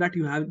 Assume that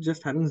you have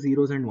just having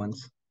zeros and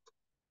ones.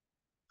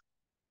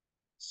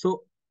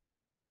 So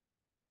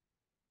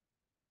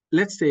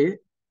let's say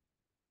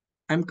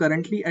I'm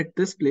currently at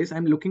this place.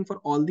 I'm looking for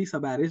all the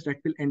subarrays that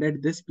will end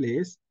at this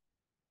place.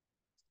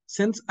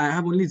 Since I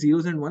have only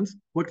zeros and ones,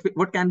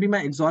 what can be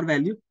my XOR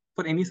value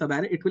for any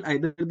subarray? It will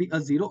either be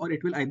a zero or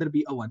it will either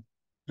be a one,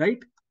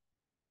 right?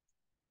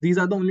 These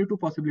are the only two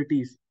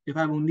possibilities if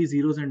I have only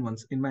zeros and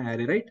ones in my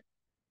array, right?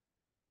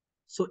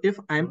 So if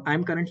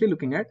I'm currently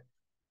looking at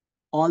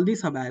all the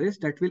subarrays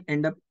that will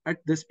end up at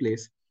this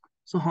place.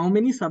 So how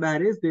many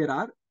subarrays there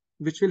are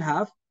which will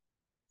have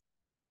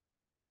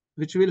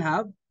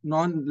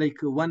non like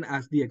one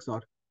as the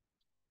XOR?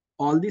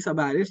 All the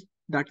subarrays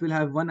that will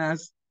have one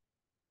as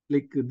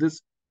like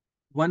this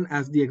one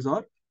as the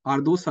XOR are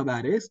those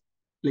subarrays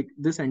like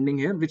this ending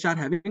here which are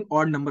having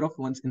odd number of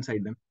ones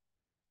inside them,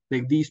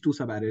 like these two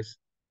subarrays.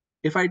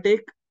 If I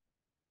take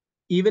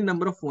even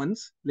number of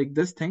ones like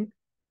this thing,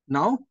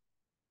 now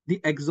the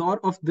XOR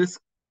of this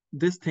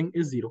thing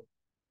is zero.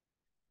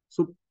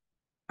 So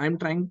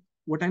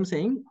what I'm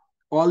saying,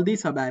 all the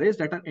subarrays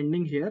that are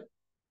ending here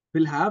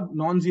will have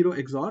non-zero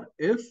XOR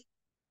if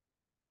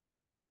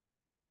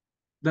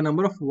the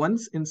number of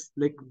ones in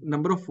like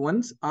number of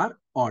ones are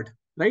odd,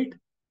 right?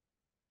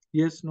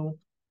 Yes, no.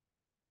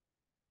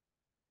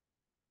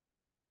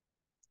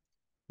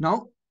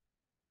 Now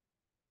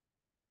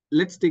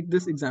let's take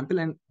this example,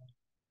 and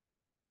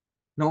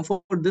now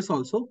for this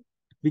also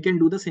we can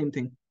do the same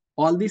thing.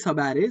 All the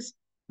subarrays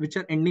which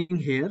are ending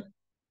here,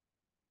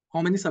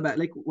 how many sub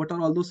like what are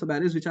all those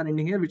subarrays which are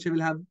ending here which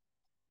will have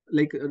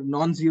like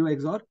non-zero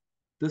XOR?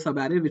 The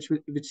subarray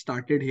which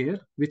started here,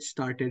 which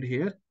started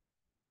here,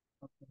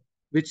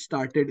 which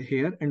started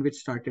here, and which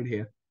started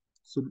here.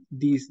 So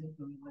these,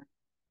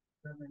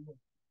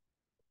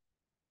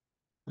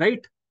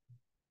 right?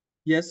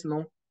 Yes,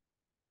 no.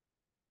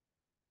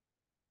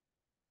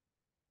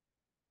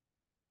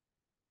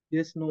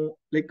 Yes, no.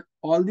 Like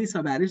all these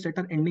subarrays that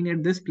are ending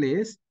at this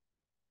place,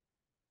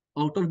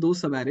 out of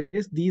those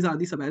subarrays, these are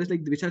the subarrays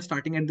like which are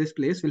starting at this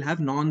place will have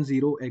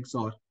non-zero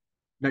XOR.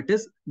 That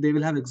is, they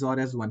will have XOR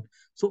as one.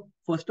 So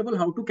first of all,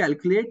 like how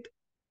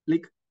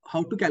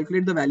to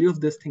calculate the value of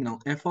this thing now?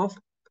 F of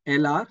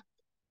LR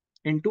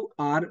into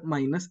R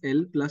minus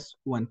L plus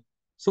 1.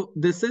 So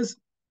this is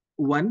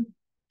 1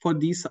 for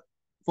these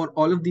for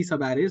all of these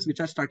subarrays which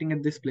are starting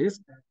at this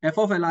place. F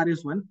of LR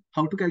is 1.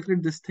 How to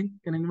calculate this thing?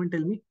 Can anyone tell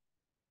me?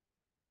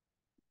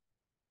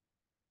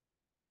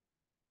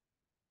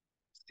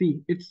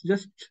 See, it's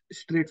just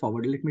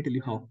straightforward. Let me tell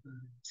you how.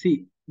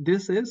 See,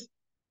 this is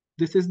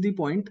the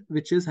point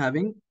which is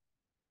having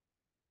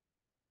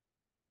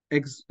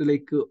x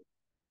like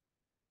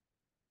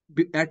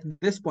at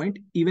this point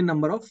even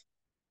number of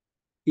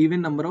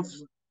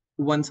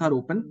ones are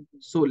open.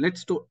 So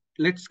let's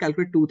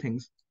calculate two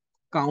things.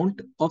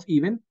 Count of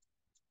even,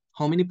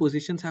 how many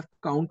positions have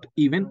count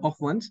even of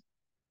ones.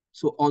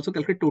 So also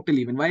calculate total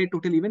even. Why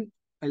total even?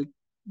 I'll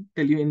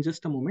tell you in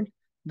just a moment.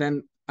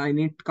 Then I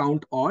need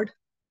count odd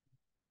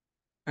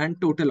and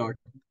total odd.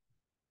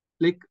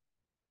 Like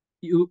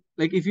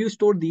if you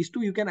store these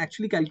two, you can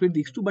actually calculate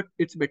these two, but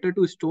it's better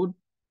to store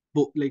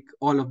both like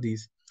all of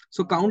these.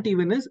 So count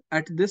even is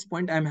at this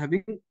point I'm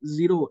having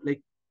zero like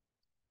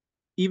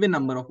even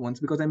number of ones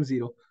because I'm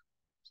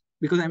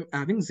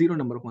having zero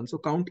number of ones. So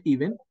count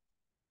even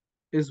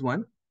is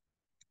 1,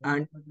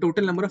 and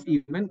total number of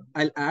even,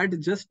 I'll add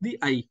just the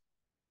I.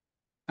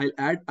 I'll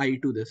add I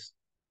to this.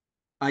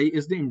 I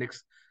is the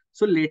index.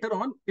 So later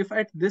on, if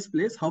at this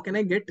place, how can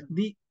I get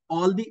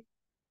all the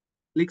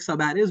like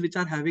subarrays which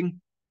are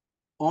having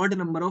odd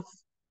number of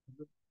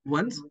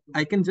once,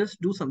 I can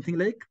just do something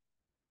like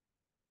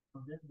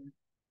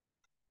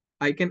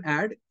I can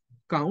add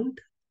count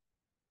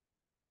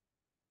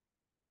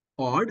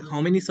odd,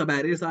 how many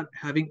subarrays are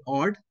having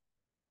odd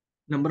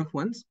number of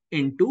ones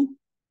into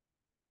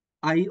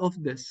I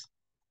of this.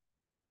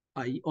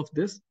 I of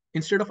this.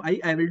 Instead of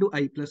I will do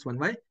I plus 1.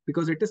 Why?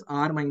 Because it is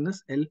R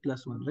minus L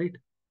plus 1, right?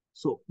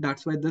 So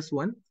that's why this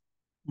one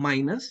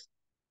minus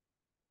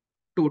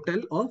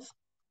total of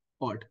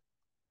odd.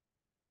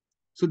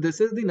 So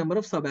this is the number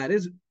of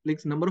subarrays,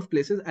 like number of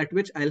places at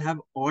which I'll have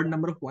odd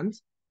number of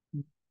ones.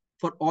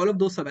 For all of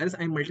those subarrays,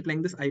 I'm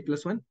multiplying this I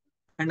plus 1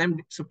 and I'm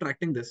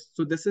subtracting this.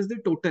 So this is the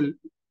total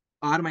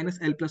R minus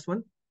L plus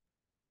 1,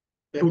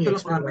 Can you total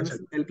of R explain minus once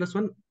again? L plus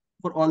 1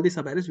 for all the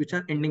subarrays which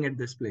are ending at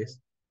this place.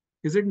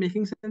 Is it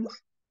making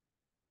sense?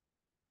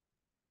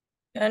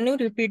 Can you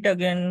repeat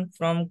again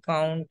from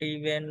count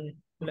even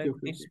Okay, like okay,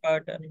 this okay.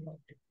 part and not?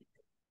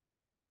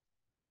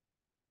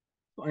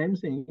 So I am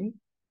saying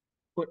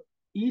for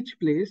each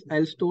place,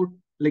 I'll store,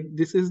 like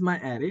this is my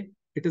array.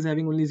 It is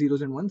having only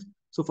zeros and ones.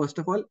 So first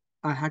of all,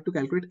 I had to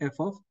calculate f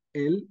of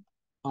L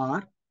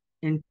R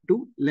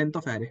into length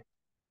of array.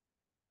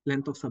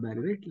 Length of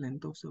subarray, right?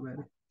 Length of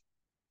subarray.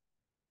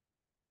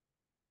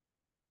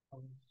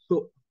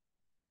 So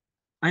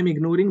I'm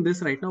ignoring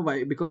this right now.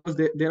 Why? Because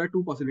there are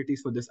two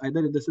possibilities for this.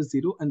 Either this is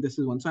 0 and this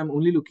is 1. So I'm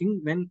only looking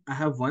when I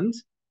have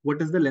ones,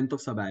 what is the length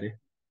of subarray?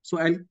 So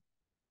I'll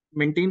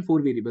maintain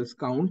 4 variables: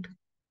 count,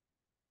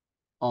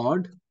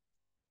 odd,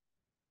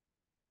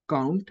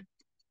 count,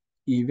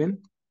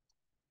 even,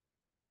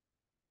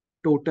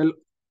 total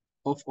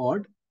of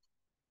odd,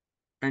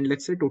 and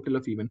let's say total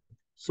of even.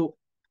 So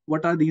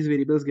what are these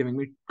variables giving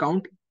me?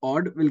 Count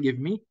odd will give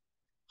me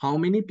how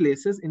many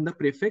places in the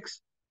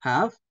prefix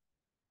have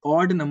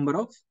odd number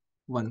of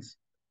ones,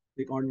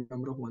 the odd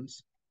number of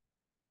ones.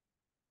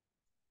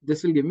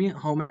 This will give me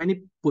how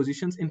many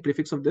positions in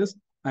prefix of this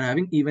are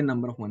having even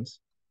number of ones.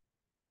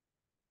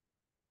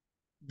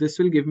 This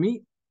will give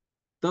me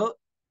the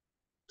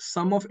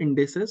sum of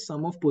indices,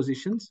 sum of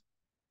positions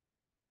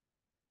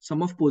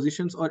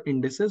or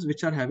indices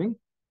which are having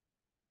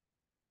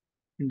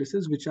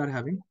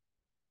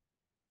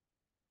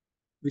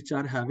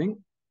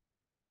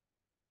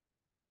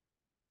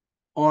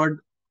odd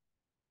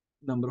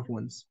number of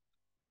ones.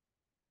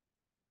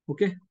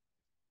 Okay,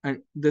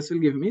 and this will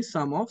give me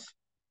sum of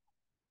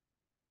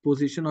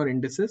position or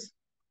indices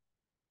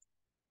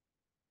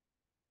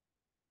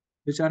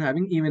which are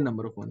having even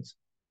number of ones.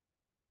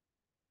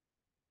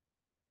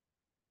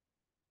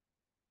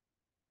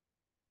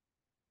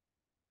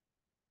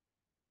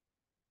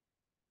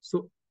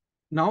 So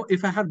now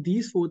if I have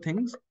these 4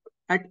 things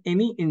at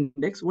any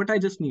index, what I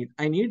just need,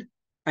 I need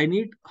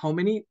how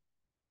many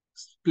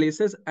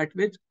places at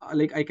which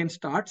like I can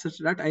start such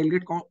that I'll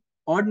get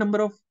odd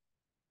number of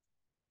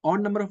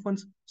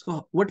ones.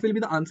 So what will be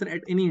the answer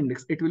at any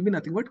index? It will be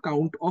nothing but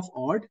count of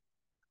odd,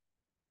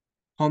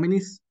 how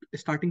many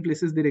starting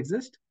places there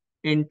exist,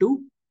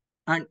 into,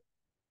 and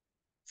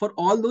for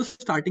all those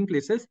starting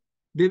places,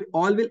 they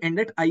all will end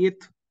at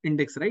ith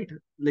index, right?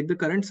 Like the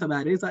current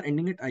subarrays are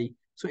ending at I.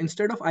 So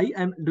instead of I,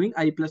 I'm doing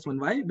I plus 1.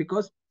 Why?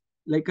 Because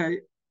like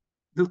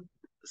the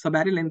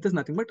subarray length is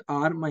nothing but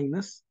R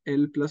minus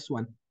L plus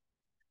 1.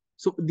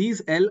 So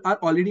these L are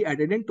already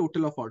added in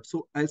total of odd.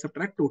 So I'll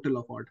subtract total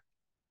of odd.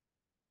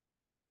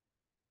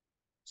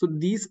 So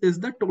this is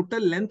the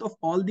total length of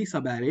all the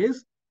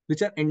subarrays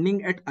which are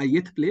ending at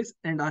ith place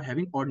and are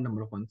having odd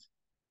number of ones.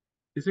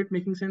 Is it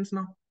making sense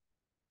now?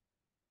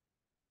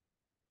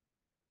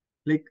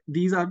 Like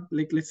these are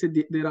like, let's say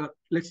there are,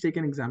 let's take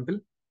an example.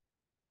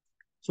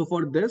 So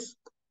for this,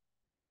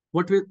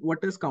 what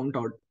is count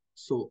odd?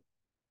 So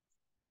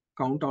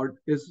count odd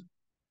is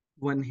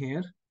 1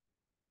 here,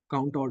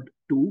 count odd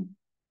 2,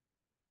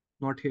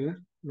 not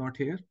here, not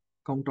here,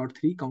 count odd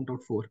 3, count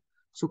odd 4.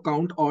 So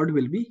count odd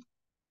will be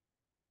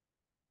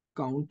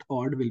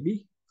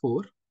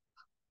 4.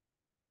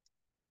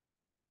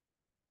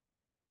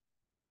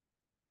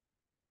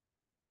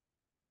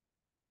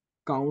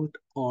 Count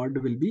odd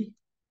will be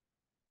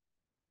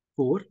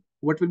 4.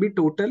 What will be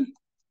total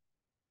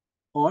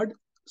odd?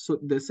 So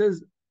this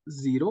is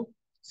 0,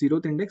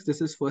 0th index,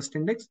 this is first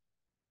index,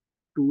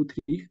 2,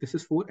 3, this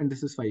is 4, and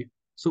this is 5.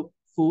 So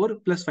 4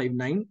 plus 5,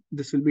 9,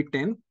 this will be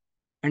 10.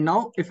 And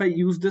now if I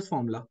use this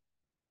formula,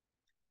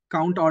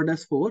 count odd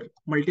as 4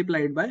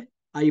 multiplied by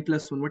I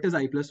plus 1. What is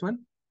I plus 1?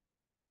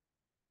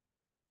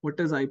 What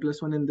is I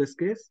plus 1 in this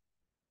case?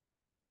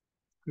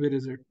 Where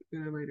is it?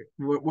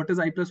 What is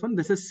I plus 1?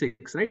 This is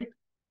 6, right?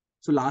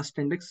 So last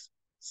index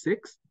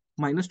 6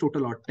 minus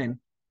total odd 10.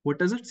 What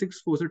is it?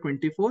 6 4 is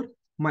 24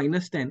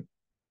 minus 10.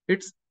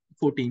 It's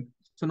 14.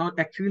 So now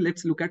actually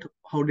let's look at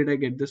how did I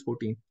get this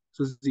 14.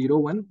 So 0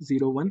 1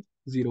 0 1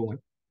 0 1.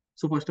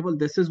 So first of all,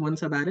 this is one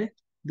subarray.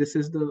 This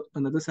is the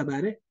another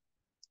subarray.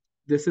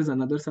 This is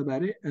another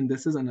subarray, and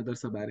this is another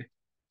subarray.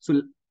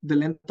 So the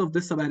length of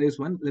this subarray is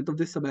 1, length of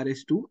this subarray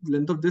is 2,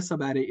 length of this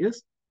subarray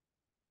is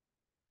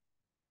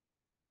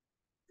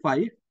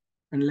 5,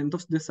 and length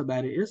of this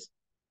subarray is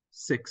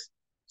 6.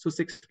 So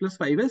 6 plus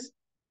 5 is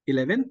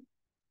 11.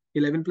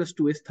 11 plus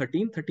 2 is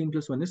 13, 13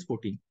 plus 1 is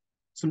 14.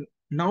 So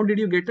now did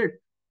you get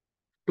it?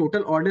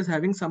 Total odd is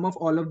having sum of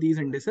all of these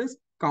indices.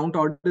 Count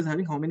odd is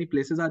having how many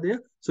places are there.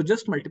 So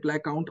just multiply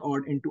count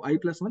odd into I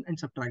plus 1 and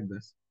subtract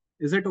this.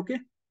 Is it okay?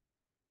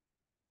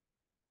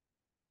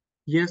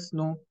 Yes,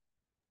 no?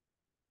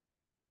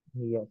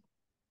 Yes.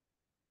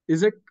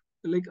 Is it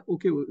like,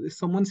 okay,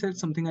 someone said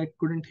something I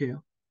couldn't hear.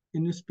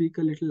 Can you speak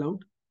a little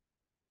loud?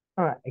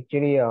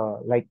 Actually,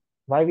 like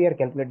why we are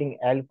calculating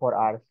L for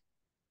R's,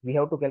 we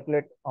have to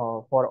calculate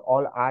for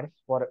all R's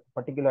for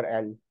particular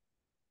L.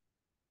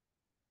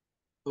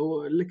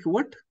 Oh, like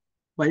what?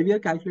 Why we are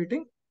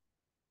calculating?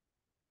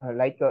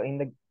 Like in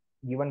the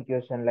given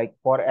question, like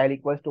for L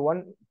equals to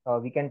 1,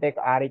 we can take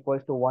R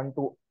equals to 1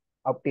 to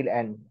up till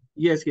N.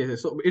 Yes, yes,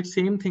 yes. So it's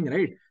same thing,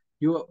 right?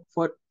 You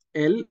for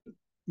L,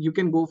 you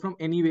can go from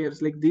anywhere.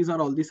 Like these are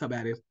all the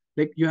subarrays.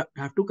 Like you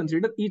have to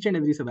consider each and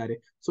every subarray.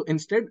 So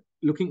instead,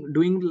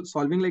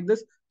 solving like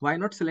this, why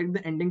not select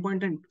the ending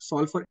point and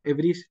solve for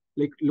every,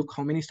 like look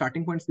how many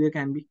starting points there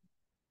can be.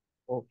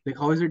 Okay. Like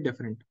how is it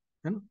different?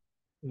 You know?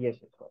 Yes,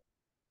 yes.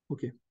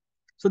 Okay.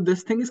 So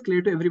this thing is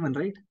clear to everyone,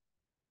 right?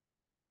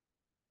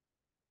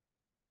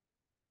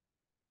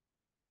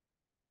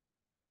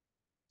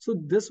 So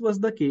this was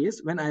the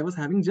case when I was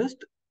having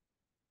just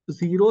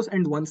zeros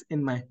and ones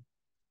in my.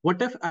 What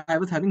if I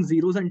was having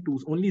zeros and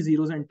twos, only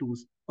zeros and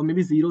twos, or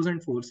maybe zeros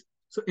and fours?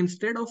 So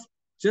instead of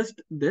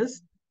just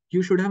this,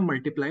 you should have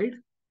multiplied,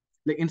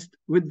 like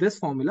with this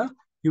formula,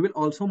 you will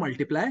also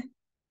multiply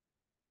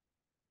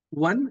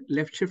one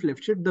left shift,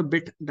 the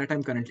bit that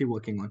I'm currently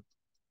working on.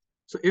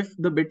 So if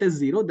the bit is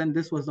zero, then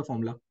this was the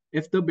formula.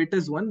 If the bit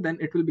is one, then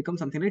it will become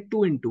something like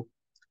 2 into.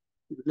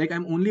 Like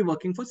I'm only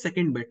working for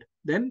second bit,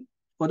 then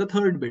for the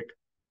third bit.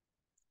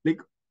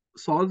 Like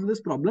solve this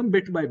problem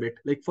bit by bit,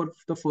 like for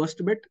the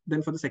first bit,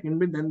 then for the second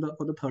bit, then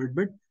for the third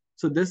bit.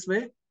 So this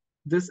way,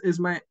 this is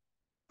my,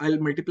 I'll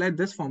multiply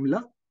this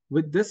formula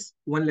with this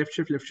one left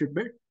shift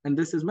bit, and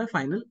this is my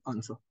final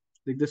answer.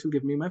 Like this will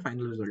give me my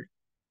final result.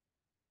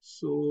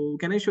 So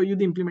can I show you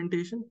the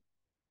implementation?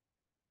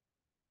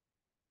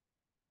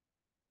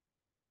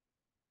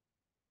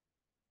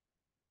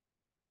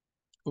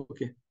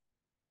 Okay.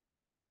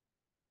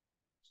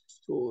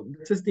 So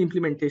this is the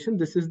implementation.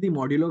 This is the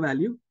modulo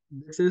value.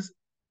 This is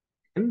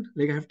n,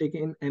 like I have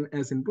taken n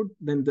as input.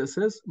 Then this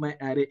is my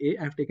array A.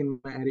 I have taken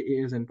my array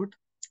A as input.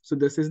 So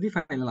this is the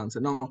final answer.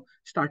 Now,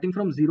 starting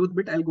from 0th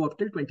bit, I'll go up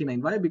till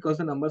 29. Why? Because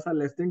the numbers are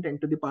less than 10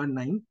 to the power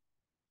 9,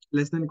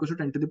 less than equal to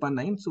 10 to the power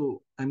 9.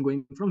 So I'm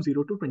going from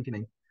 0 to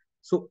 29.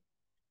 So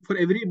for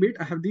every bit,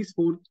 I have these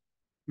 4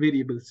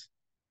 variables: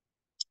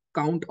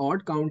 count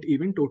odd, count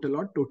even, total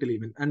odd, total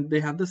even. And they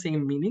have the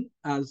same meaning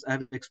as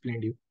I've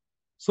explained you.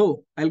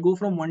 So I'll go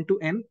from 1 to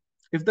n.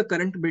 If the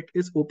current bit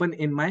is open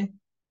in my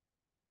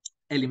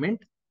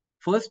element,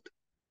 first,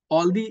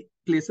 all the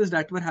places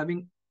that were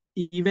having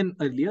even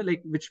earlier,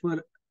 like which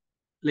were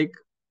like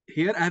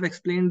here, I have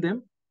explained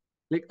them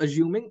like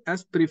assuming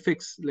as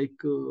prefix. Like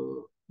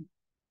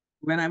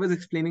when I was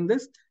explaining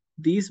this,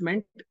 these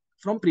meant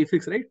from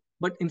prefix, right?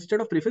 But instead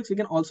of prefix, we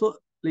can also,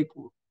 like,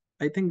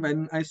 I think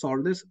when I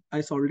solved this,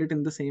 I solved it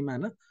in the same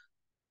manner.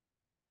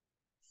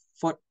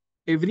 For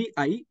every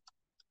I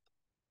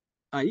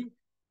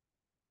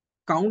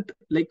count,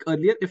 like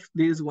earlier, if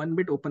there is one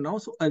bit open now.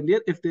 So earlier,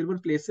 if there were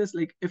places,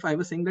 like if I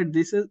was saying that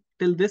this is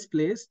till this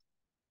place,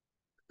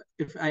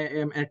 if I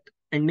am at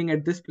ending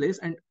at this place,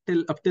 and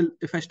till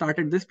if I start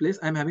at this place,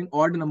 I'm having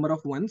odd number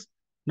of ones.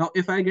 Now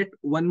if I get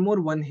one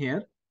more one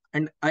here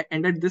and I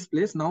end at this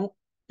place, now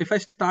if I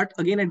start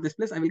again at this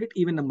place, I will get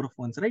even number of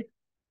ones, right?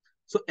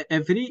 So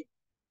every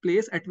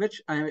place at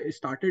which I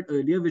started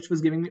earlier, which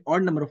was giving me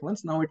odd number of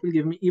ones, now it will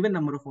give me even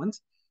number of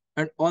ones.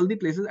 And all the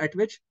places at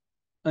which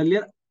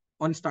earlier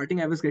on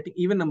starting I was getting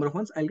even number of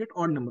ones, I'll get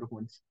odd number of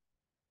ones.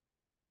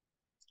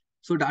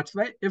 So that's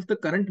why if the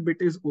current bit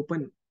is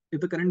open, if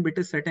the current bit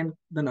is set in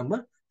the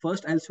number,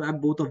 first I'll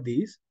swap both of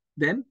these,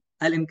 then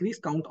I'll increase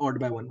count odd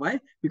by 1. Why?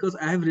 Because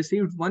I have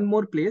received one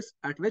more place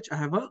at which I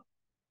have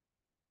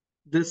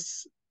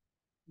this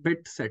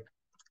bit set.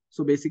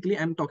 So basically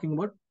I'm talking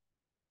about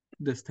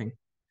this thing.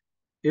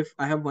 If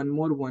I have one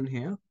more one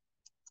here,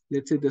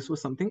 let's say this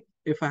was something,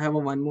 if I have a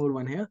one more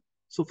one here,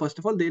 so first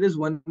of all, there is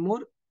one more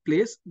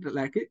place,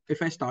 like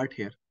if I start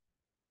here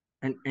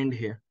and end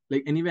here,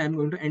 like anyway, I'm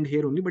going to end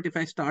here only, but if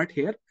I start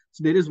here,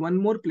 so there is one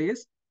more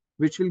place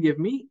which will give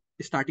me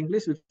a starting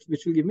place,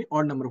 which will give me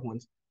odd number of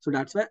ones. So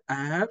that's why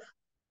I have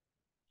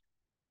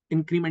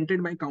incremented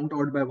my count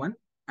odd by 1,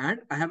 and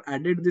I have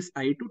added this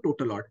I to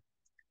total odd.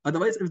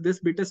 Otherwise, if this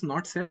bit is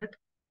not set,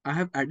 I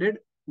have added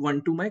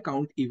 1 to my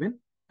count even,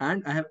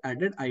 and I have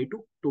added I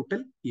to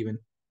total even.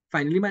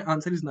 Finally, my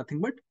answer is nothing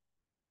but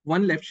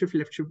one left shift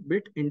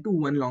bit into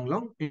one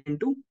long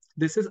into,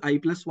 this is I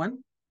plus 1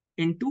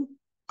 into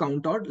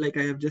count odd, like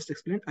I have just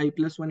explained, I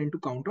plus 1 into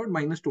count odd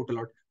minus total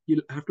odd.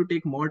 You'll have to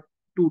take mod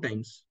 2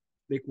 times,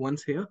 like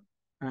once here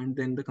and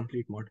then the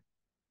complete mod.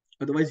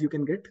 Otherwise, you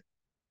can get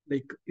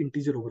like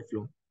integer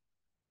overflow.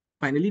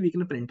 Finally, we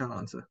can print our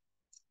answer.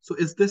 So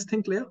is this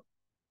thing clear?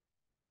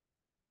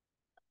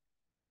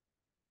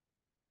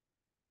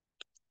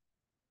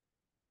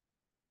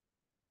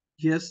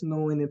 Yes,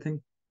 no,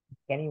 anything.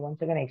 Can you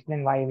once again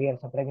explain why we are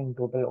subtracting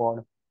total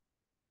odd?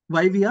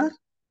 Why we are?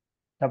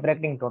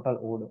 Subtracting total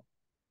odd.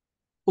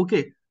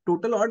 Okay,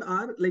 total odd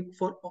are like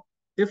for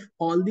if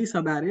all the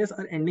subarrays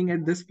are ending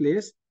at this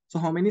place, so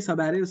how many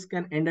subarrays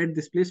can end at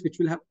this place which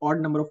will have odd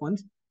number of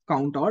ones?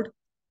 Count odd.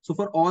 So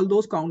for all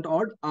those count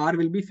odd, R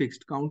will be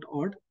fixed. Count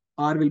odd,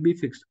 R will be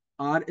fixed.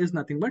 R is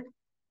nothing but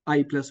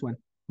I plus 1.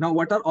 Now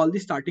what are all the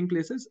starting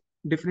places?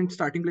 Different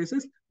starting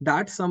places.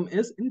 That sum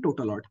is in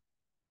total odd.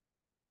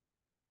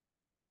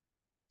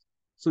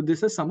 So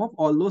this is sum of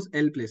all those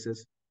L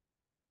places.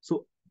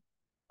 So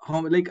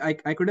how like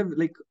I could have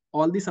like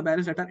all the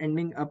subarrays that are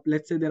ending up,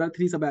 let's say there are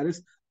three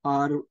subarrays,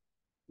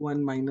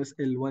 R1 minus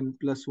L1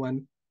 plus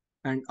 1,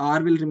 and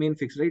R will remain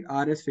fixed, right?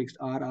 R is fixed,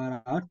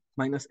 R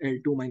minus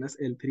L2 minus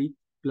L3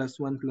 plus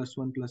 1 plus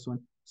 1 plus 1.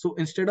 So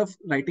instead of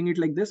writing it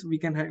like this, we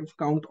can have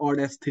count odd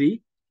as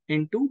 3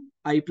 into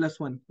I plus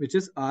 1, which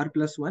is R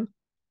plus 1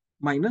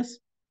 minus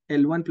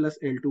L1 plus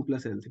L2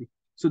 plus L3.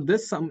 So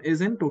this sum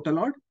is in total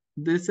odd,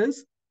 this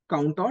is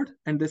count odd,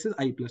 and this is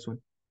I plus 1.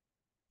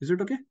 Is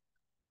it okay?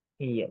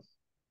 Yes.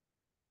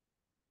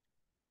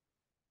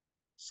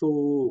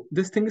 So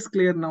this thing is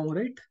clear now,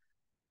 right?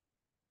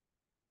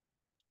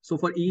 So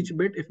for each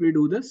bit, if we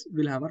do this,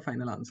 we'll have our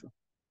final answer.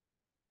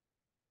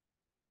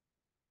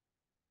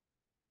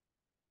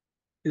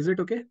 Is it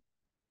okay?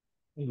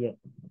 Yes.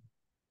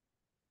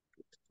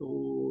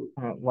 So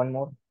One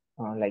more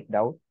like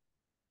doubt.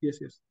 yes.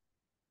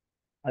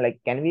 Like,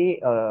 can we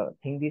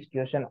think this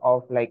situation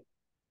of like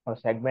a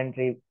segment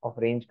tree of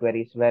range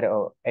queries where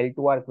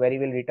L2R query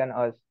will return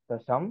us the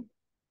sum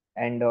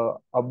and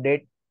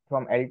update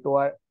from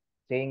L2R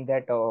saying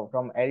that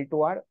from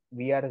L2R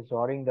we are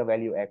storing the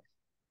value X.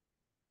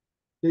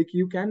 Like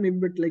you can maybe,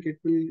 but like it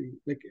will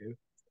like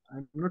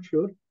I'm not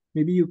sure.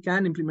 Maybe you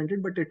can implement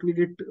it, but it will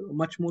get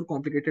much more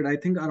complicated. I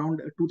think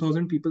around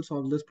 2,000 people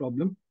solved this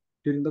problem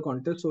during the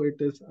contest, so it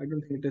is. I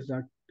don't think it is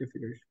that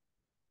difficult.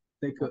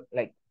 Like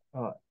Like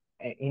uh,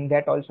 in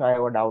that also I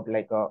have a doubt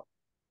like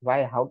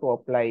why how to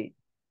apply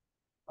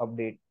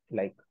update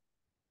like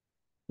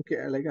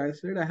okay, like I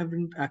said, I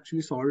haven't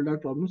actually solved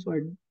that problem, so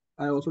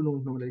I also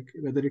don't know like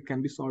whether it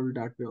can be solved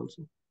that way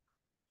also.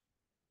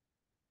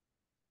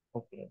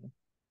 okay.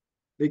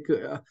 Like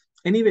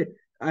anyway,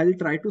 I'll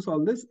try to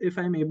solve this. If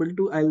I'm able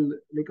to, I'll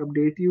like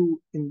update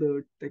you in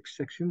the text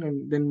section,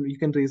 and then you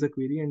can raise a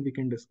query and we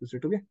can discuss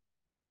it. Okay.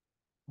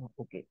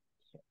 Okay.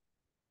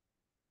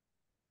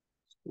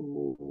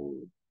 So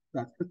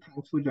that's it.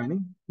 Thanks for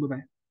joining. Bye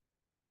bye.